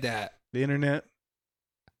said that? The internet?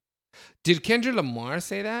 Did Kendrick Lamar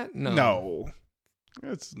say that? No. No.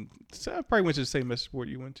 I probably went to the same message board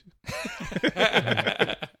you went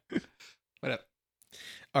to. What up?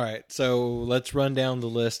 All right, so let's run down the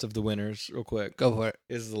list of the winners real quick. Go for it.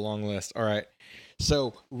 This is a long list. All right.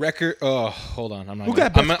 So record. Oh, hold on. I'm not. Who gonna,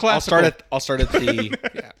 got best I'm gonna- classical? I'll start at the.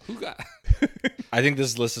 Yeah. Who got? I think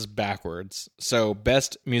this list is backwards. So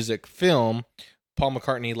best music film, Paul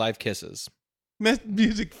McCartney, Live Kisses. Best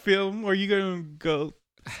music film, or you going to go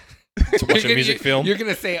To watch a music film. You're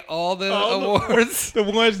gonna say all the All the- awards. the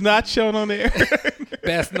ones not shown on there?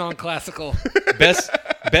 Best non-classical.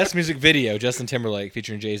 Best music video, Justin Timberlake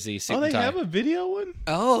featuring Jay-Z. Suit Oh, and they Tie. have a video one?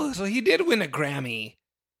 Oh, so he did win a Grammy.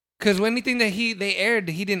 Because anything that they aired,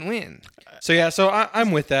 he didn't win. So yeah, so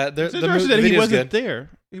I'm with that. The It's interesting that he video's wasn't good. there.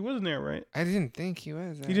 He wasn't there, right? I didn't think he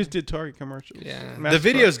was. He just did Target commercials. Yeah. The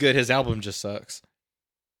video's good. His album just sucks.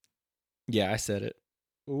 Yeah, I said it.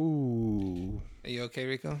 Ooh. Are you okay,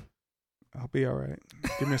 Rico? I'll be all right.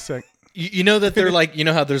 Give me a sec. You know that they're like, you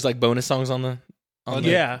know how there's like bonus songs on the. On the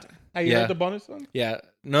Yeah. Have you Yeah. heard the bonus song? Yeah.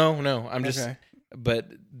 No. I'm just. Okay. But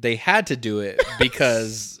they had to do it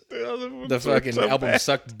because The other ones the were fucking so album bad.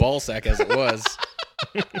 sucked ballsack as it was.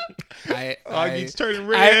 Augie's turning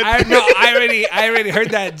red. I already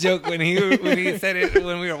heard that joke when he said it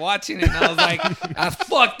when we were watching it, and I was like, "That's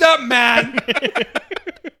fucked up, man."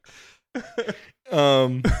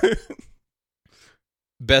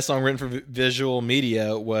 Best song written for visual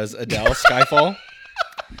media was Adele, Skyfall.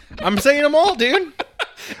 I'm saying them all, dude.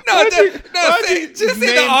 Just say the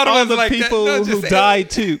Name auto all ones the like people that. No, just who say- died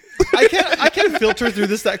too. I can't filter through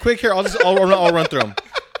this that quick. Here, I'll run through them.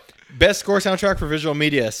 Best score soundtrack for visual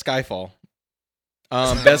media, Skyfall.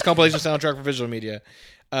 Best compilation soundtrack for visual media,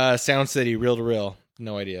 Sound City, Reel to Reel.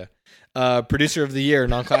 No idea. Producer of the year,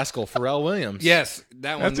 non-classical, Pharrell Williams. Yes,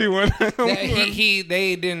 that one. That's who won.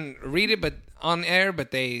 They didn't read it, but on air,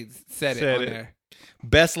 but they said it on air.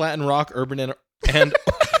 Best Latin rock, urban and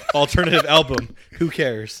alternative album. Who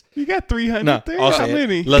cares? You got 300 No, there? I'll How say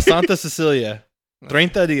many? it. La Santa Cecilia,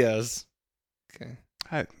 30 Dias. Okay.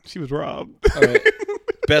 She was robbed. All right.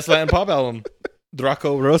 Best Latin pop album,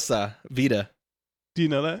 Draco Rosa, Vida. Do you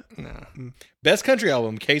know that? No. Best country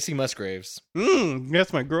album, Casey Musgraves.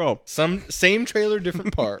 That's my girl. Same trailer,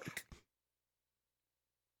 different park.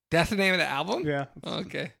 That's the name of the album? Yeah.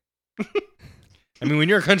 Okay. I mean, when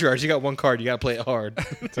you're a country artist, you got one card. You got to play it hard.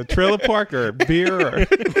 It's a trailer park or beer or...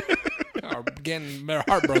 Or getting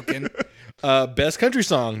heartbroken. Best country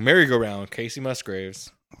song, Merry-Go-Round, Casey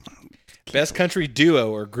Musgraves. Best country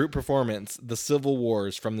duo or group performance, The Civil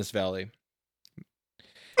Wars, From This Valley.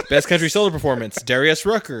 Best country solo performance, Darius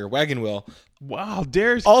Rucker, Wagon Wheel. Wow,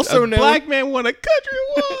 Darius. Also a known- black man won a country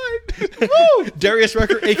award. Woo! Darius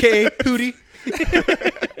Rucker, a.k.a. Hootie.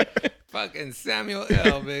 Fucking Samuel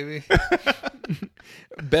L., baby.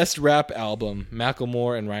 Best rap album,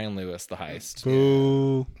 Macklemore and Ryan Lewis, The Heist.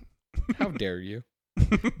 Boo. How dare you?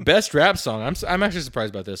 Best rap song, I'm actually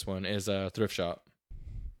surprised about this one, is Thrift Shop.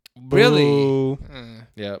 Really? Boo.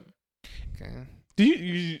 Yep. Okay. Do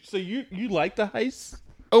you like the Heist?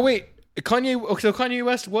 Oh, wait. So Kanye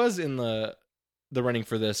West was in the running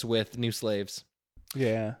for this with New Slaves.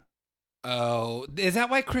 Yeah. Oh, is that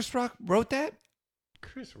why Chris Rock wrote that?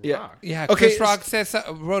 Chris Rock. Yeah. Yeah, Okay, Chris Rock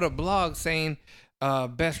wrote a blog saying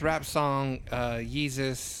best rap song,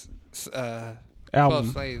 Yeezus, 12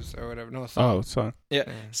 Album. Slaves or whatever. No, song. Oh, son. Yeah.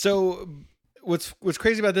 So what's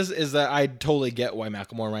crazy about this is that I totally get why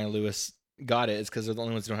Macklemore and Ryan Lewis got it. It's because they're the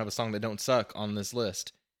only ones who don't have a song that don't suck on this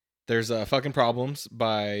list. There's Fucking Problems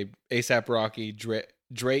by A$AP Rocky, Drake,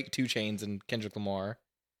 2 Chainz, and Kendrick Lamar,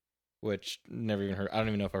 which never even heard. I don't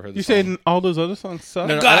even know if I've heard this You song. saying all those other songs suck?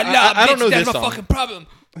 No, God, I don't know that's this my song. fucking problem.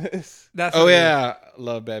 That's Oh what it yeah,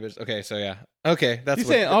 Love Bad Bitch. Okay, so yeah, okay, that's You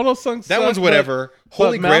saying all those songs that suck, one's whatever.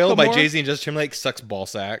 Holy but Grail by Macklemore? Jay-Z and Justin Timberlake sucks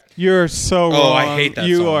ballsack. You're so wrong. Oh, I hate that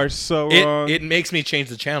You song. are so wrong. It makes me change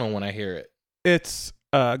the channel when I hear it. It's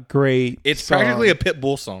a great It's song. practically a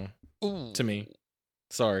Pitbull song Ooh. to me.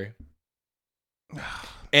 Sorry.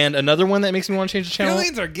 And another one that makes me want to change the channel.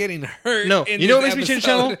 Feelings are getting hurt. No, in you know what this makes me change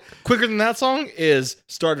the episode. channel quicker than that song is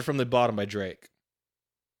 "Started from the Bottom" by Drake.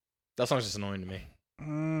 That song's just annoying to me.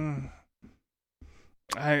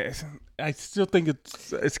 I still think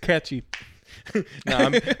it's catchy.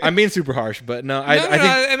 No, I'm being super harsh, but no, No, I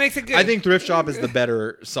think it makes it good. I think Thrift Shop is the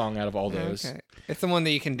better song out of all those. Okay. It's the one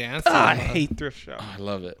that you can dance to. I hate Thrift Shop. Oh, I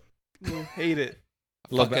love it. Hate it.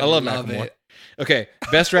 I love Fucking Macklemore. it. Okay,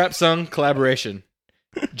 best rap song collaboration: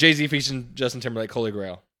 Jay-Z featuring Justin Timberlake, "Holy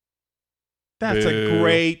Grail." That's Boo. a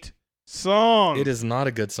great song. It is not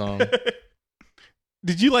a good song.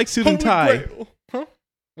 Did you like Suit and Tie? Grail. Huh?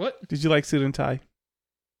 What? Did you like Suit and Tie?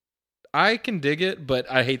 I can dig it, but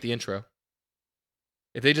I hate the intro.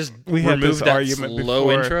 If they just We had remove this that argument slow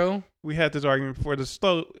before. intro, We had this argument before. The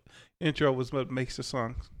slow intro was what makes the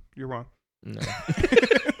song. You're wrong. no.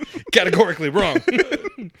 Categorically wrong.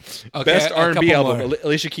 Okay, Best a R&B couple album: more.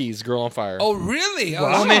 Alicia Keys, "Girl on Fire." Oh, really?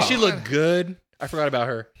 Oh, man, she looked good. I forgot about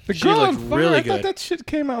her. The She Girl looked on Fire, really I thought good. that shit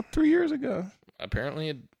came out 3 years ago. Apparently,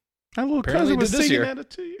 it My little Apparently cousin was did this singing year. that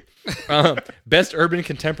to you. Best urban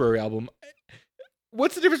contemporary album.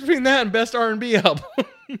 What's the difference between that and best R&B album?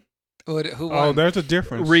 Who won? Oh, there's a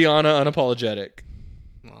difference. Rihanna, "Unapologetic."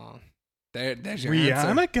 Well, there's your answer.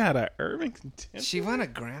 Rihanna got an urban contemporary. She won a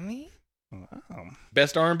Grammy? Wow.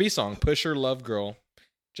 Best R&B song: "Pusher, Love Girl,"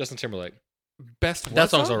 Justin Timberlake. Best what That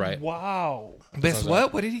song's song? alright. Wow. Best Sounds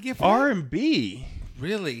what? What did he get for that? R&B.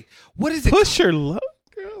 Really? What is it? Push your love,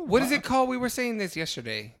 girl. What is it called? We were saying this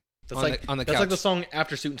yesterday. That's on like the, on the that's couch. like the song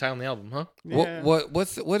after Suit and Tie on the album, huh? Yeah. What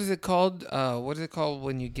is it called? What is it called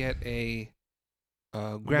when you get a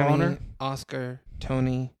Grammy, Boner? Oscar,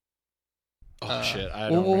 Tony? Oh shit! I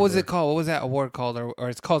What don't was remember. it called? What was that award called? Or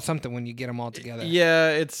it's called something when you get them all together. Yeah,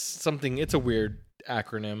 it's something. It's a weird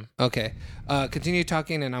acronym. Okay. Continue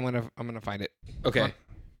talking, and I'm gonna find it. Okay.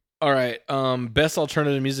 All right. Best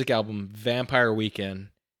alternative music album: "Vampire Weekend."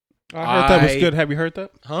 I heard that was good. Have you heard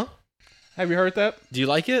that? Huh? Have you heard that? Do you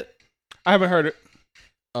like it? I haven't heard it.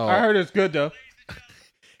 Oh. I heard it's good though.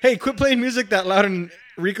 Hey, quit playing music that loud in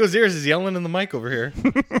Rico's ears. Is yelling in the mic over here.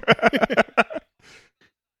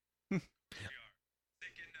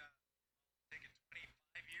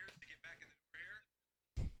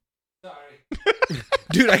 Sorry.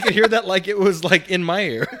 Dude, I could hear that like it was like in my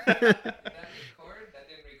ear. That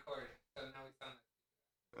didn't record. So now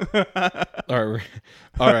we sound.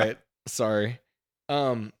 All right. Sorry.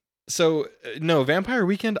 No, Vampire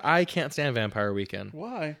Weekend. I can't stand Vampire Weekend.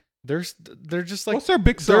 Why? They're just like What's their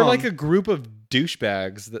big song? they're like a group of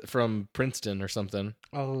douchebags from Princeton or something.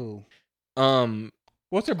 Oh. Um,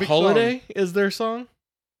 What's their big Holiday song? is their song.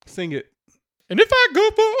 Sing it. And if I go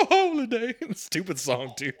for a holiday, stupid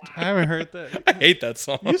song, dude. I haven't heard that. I hate that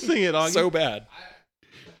song. You sing it, Augie. So bad.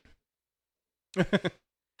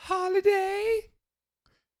 Holiday.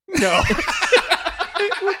 No.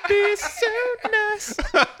 It would be so nice.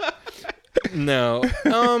 No.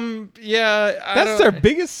 Yeah. That's their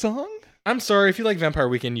biggest song? I'm sorry. If you like Vampire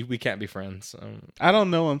Weekend, we can't be friends. I don't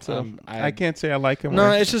know them, so I can't say I like them.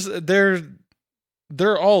 No, it's just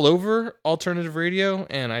they're all over alternative radio,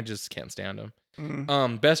 and I just can't stand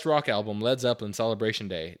them. Best rock album, Led Zeppelin, Celebration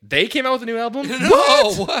Day. They came out with a new album?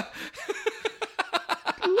 What?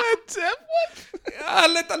 Led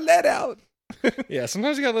Zeppelin? Let the lead out. Yeah,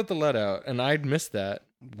 sometimes you gotta let the lead out, and I'd miss that.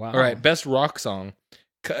 Wow. All right, best rock song,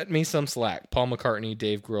 Cut Me Some Slack, Paul McCartney,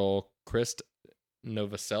 Dave Grohl, Chris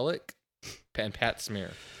Novoselic, and Pat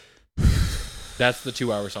Smear. That's the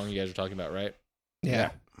 2-hour song you guys are talking about, right?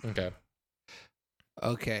 Yeah.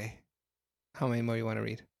 Okay. How many more you want to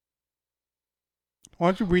read? Why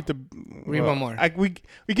don't you read one more?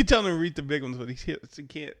 We can tell him to read the big ones, but he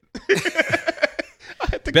can't.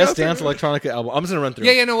 Best Dance Electronica Album. I'm just gonna run through.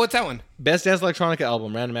 Yeah. No, what's that one? Best Dance Electronica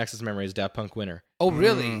Album, Random Access Memories, Daft Punk winner. Oh,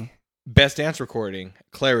 really? Best Dance Recording,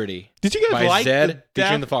 Clarity. Did you guys by like Zed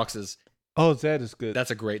featuring the Foxes? Oh, Zed is good. That's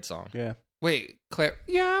a great song. Yeah. Wait,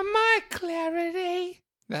 You're my clarity.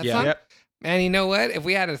 That song? Yep. Man, you know what? If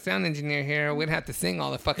we had a sound engineer here, we'd have to sing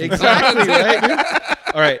all the fucking Exactly, songs. right?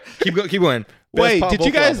 All right, keep going. Best Wait, pop did you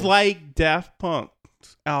vocal guys album. like Daft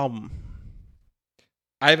Punk's album?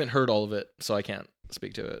 I haven't heard all of it, so I can't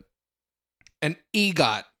speak to it. An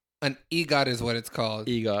EGOT. An EGOT is what it's called.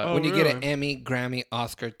 EGOT. Oh, when you get an really? Emmy, Grammy,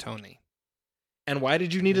 Oscar, Tony. And why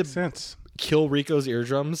did you need Makes to sense. kill Rico's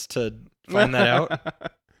eardrums to find that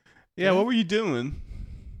out? Yeah, what were you doing?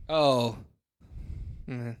 Oh.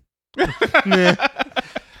 Nah.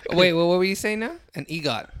 Wait, what were you saying now? An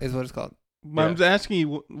EGOT is what it's called. I'm asking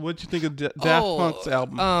you, what you think of Daft Punk's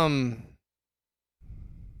album?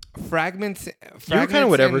 Fragments. You were kind of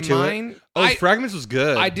whatever in to Mine. it. Oh, Fragments was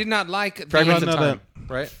good. I did not like Fragments in No, Time,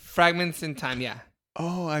 right? Fragments in Time. Yeah,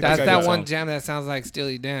 Oh, that's a that good one song. jam that sounds like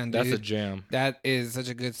Steely Dan. Dude. That's a jam. That is such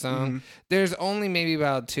a good song. Mm-hmm. There's only maybe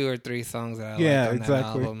about 2 or 3 songs that I Yeah, like on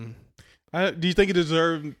exactly. that album. do you think it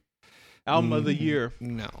deserved album of the year?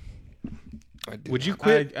 No. I do Would you not.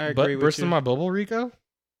 quit I agree with bursting you. my bubble, Rico?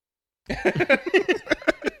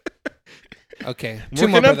 Okay.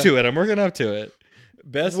 I'm working up to it.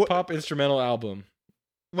 Best What- pop instrumental album.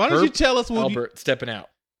 Why don't you Herb tell us what Albert, Stepping Out.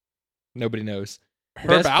 Nobody knows. Herb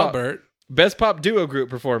Best pop- Albert. Best pop duo group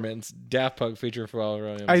performance. Daft Punk featuring Pharrell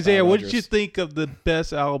Williams. Isaiah, Nile what did Rodgers. you think of the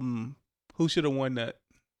best album? Who should have won that?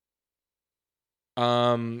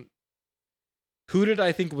 Who did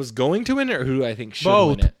I think was going to win it, or who do I think should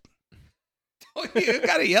Both. win it? You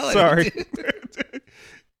gotta yell at Sorry. me.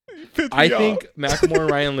 I think Macklemore and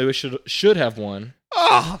Ryan Lewis should have won,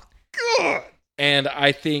 Oh God! and I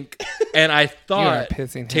You thought are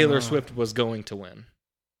pissing him Taylor off. Swift was going to win.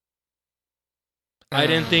 I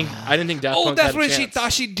didn't think Daft Oh, Punk that's had a when she chance.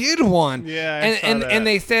 thought she did one. Yeah, I and saw and that. and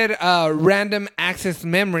they said random access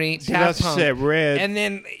memory See, Daft that's Punk. shit red. And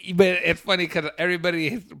then, but it's funny because everybody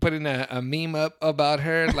is putting a meme up about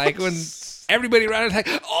her, like when everybody around is like,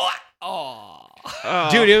 oh.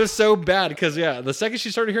 Dude, it was so bad because the second she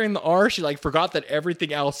started hearing the R, she like forgot that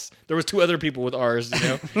everything else. There was 2 other people with R's. You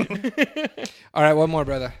know. All right, one more,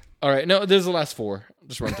 brother. All right, no, there's the last 4.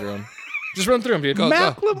 Just run through them. Dude. Go.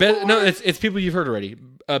 No, it's people you've heard already.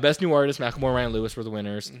 Best new artist, Macklemore, Ryan Lewis were the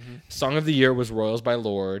winners. Mm-hmm. Song of the year was Royals by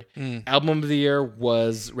Lorde. Album of the year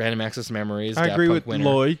was Random Access Memories. I Daft agree Punk with winner.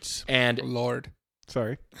 Lloyd's. And Lord.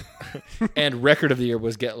 Sorry. and record of the year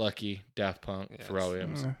was Get Lucky, Daft Punk, Pharrell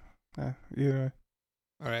Williams. Yeah.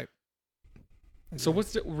 All right. So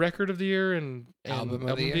what's the record of the year and Album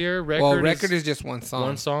of the year? year? Record is just one song.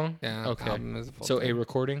 one song. Yeah. Okay. Album is a full So thing. a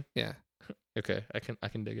recording. Yeah. Okay, I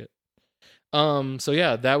can dig it. So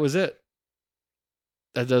yeah, that was it.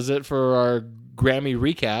 That does it for our Grammy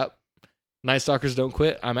recap. Night Stalkers Don't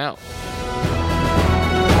Quit. I'm out.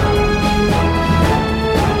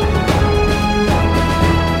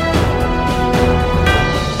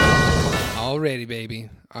 Already, baby.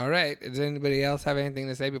 All right. Does anybody else have anything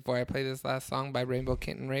to say before I play this last song by Rainbow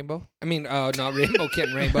Kitten Rainbow? I mean, not Rainbow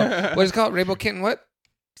Kitten Rainbow. What is it called? Rainbow Kitten what?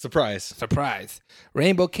 Surprise. Surprise.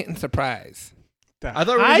 Rainbow Kitten Surprise. I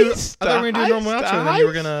thought we were going to do a normal outro and then you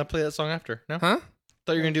were going to play that song after. No? Huh? I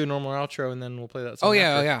thought you were going to do a normal outro and then we'll play that song Oh, yeah,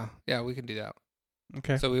 after. yeah, we can do that.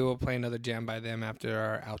 Okay. So we will play another jam by them after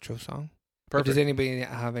our outro song. Perfect. Does anybody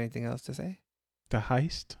have anything else to say? The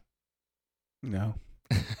heist? No.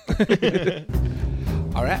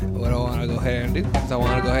 All right. What I want to go ahead and do is I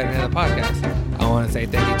want to go ahead and end the podcast. I want to say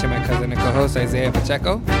thank you to my cousin and co-host Isaiah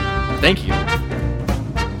Pacheco. Thank you.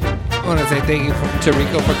 I want to say thank you to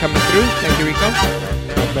Rico for coming through. Thank you, Rico.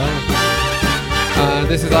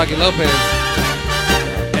 This is Augie Lopez,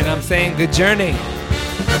 and I'm saying good journey.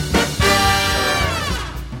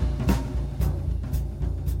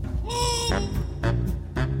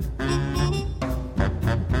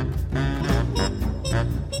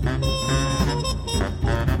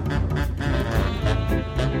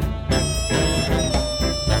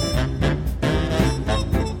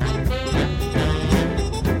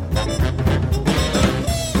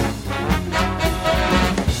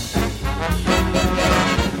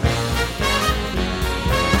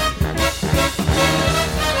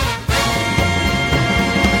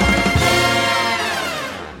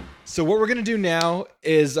 So what we're going to do now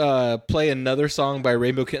is play another song by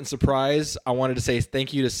Rainbow Kitten Surprise. I wanted to say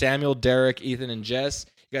thank you to Samuel, Derek, Ethan, and Jess.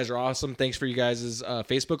 You guys are awesome. Thanks for you guys'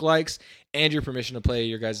 Facebook likes and your permission to play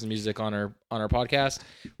your guys' music on our podcast.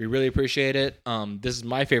 We really appreciate it. This is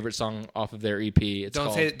my favorite song off of their EP.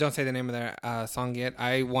 Don't say the name of their song yet.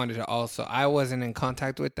 I wanted to also. I wasn't in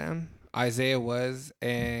contact with them. Isaiah was,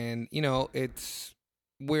 and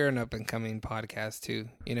we're an up and coming podcast too.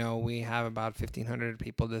 We have about 1,500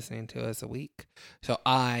 people listening to us a week. So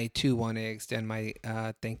I too want to extend my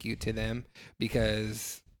thank you to them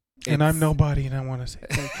because. And I'm nobody, and I want to say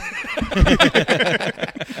thank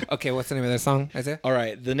you. Okay, what's the name of that song, Isaiah? All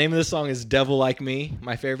right, the name of the song is Devil Like Me,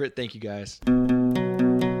 my favorite. Thank you, guys.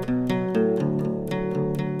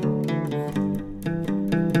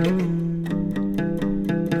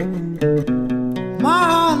 My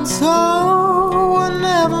heart and soul will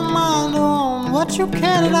never mind on what you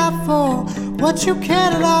cared out for, what you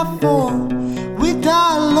cared out for. We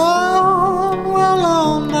die alone, we'll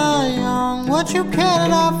all die young. What you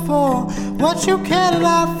cared out for, what you cared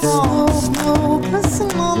out for. Smoke,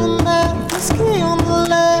 listen on the mat, whiskey on the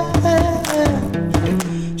left.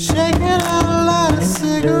 Shake it out, light a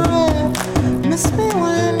cigarette. Miss me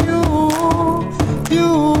when you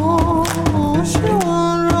wish you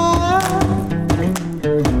weren't right.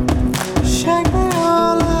 Shake me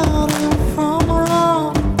all out if I'm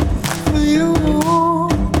wrong. For you.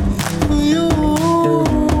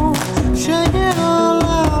 Shake it all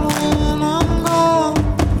out when I'm gone.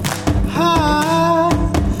 High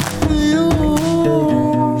for you.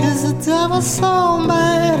 Is the devil so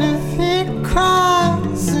mad if he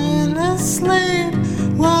cries in his sleep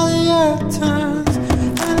while the earth turns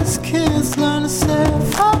and his kids learn to say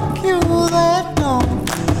fuck you, they don't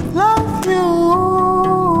love you?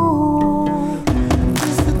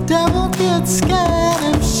 Does the devil get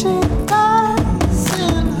scared if she dies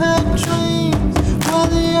in her dreams while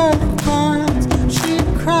the earth burns? She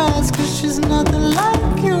cries 'cause she's nothing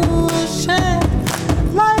like you, is she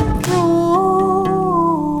like you?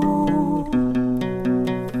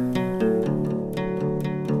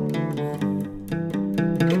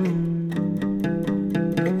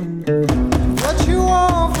 What you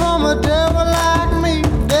want from a devil like me,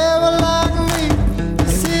 devil like me? You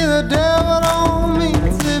see the devil don't mean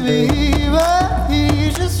to be evil.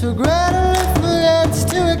 He just regrettably forgets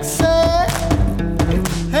to accept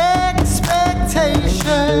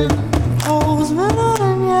expectation. Holds better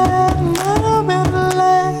than yet, never been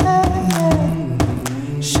late.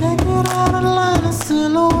 Shake it out and line us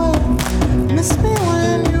in a way. Miss me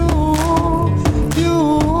when you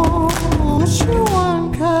wish you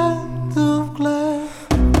weren't kind of glad.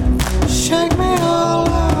 Shake me all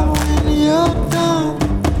out when you're done.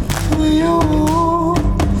 For you.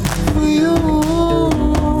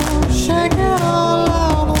 Shake it all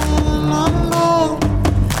out when I'm gone.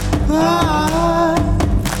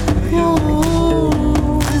 You.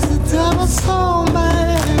 Is the devil so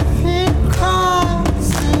mad if he cries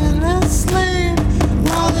in his sleep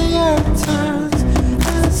while the earth turns and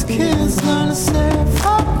his kids learn to say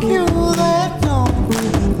fuck you, they don't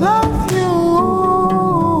love you?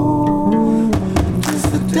 Does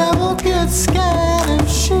the devil get scared if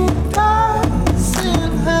she dies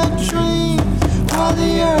in her dreams while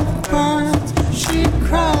the earth burns? She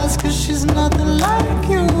cries 'cause she's nothing like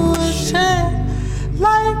you, is she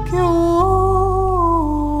like you?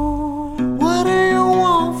 What do you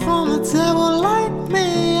want from a devil like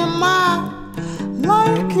me? Am I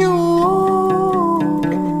like you?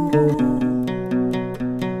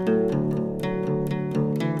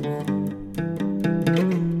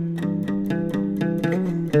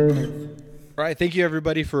 All right, thank you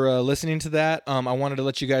everybody for listening to that. I wanted to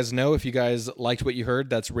let you guys know if you guys liked what you heard,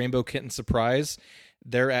 that's Rainbow Kitten Surprise.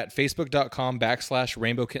 They're at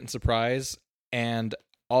facebook.com/Rainbow Kitten Surprise and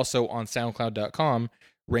also on soundcloud.com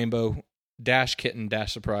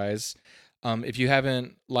Rainbow-Kitten-Surprise. If you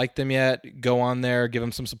haven't liked them yet, go on there, give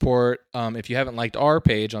them some support. If you haven't liked our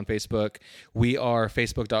page on Facebook, we are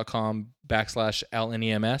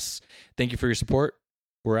facebook.com/LNEMS. Thank you for your support.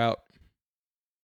 We're out.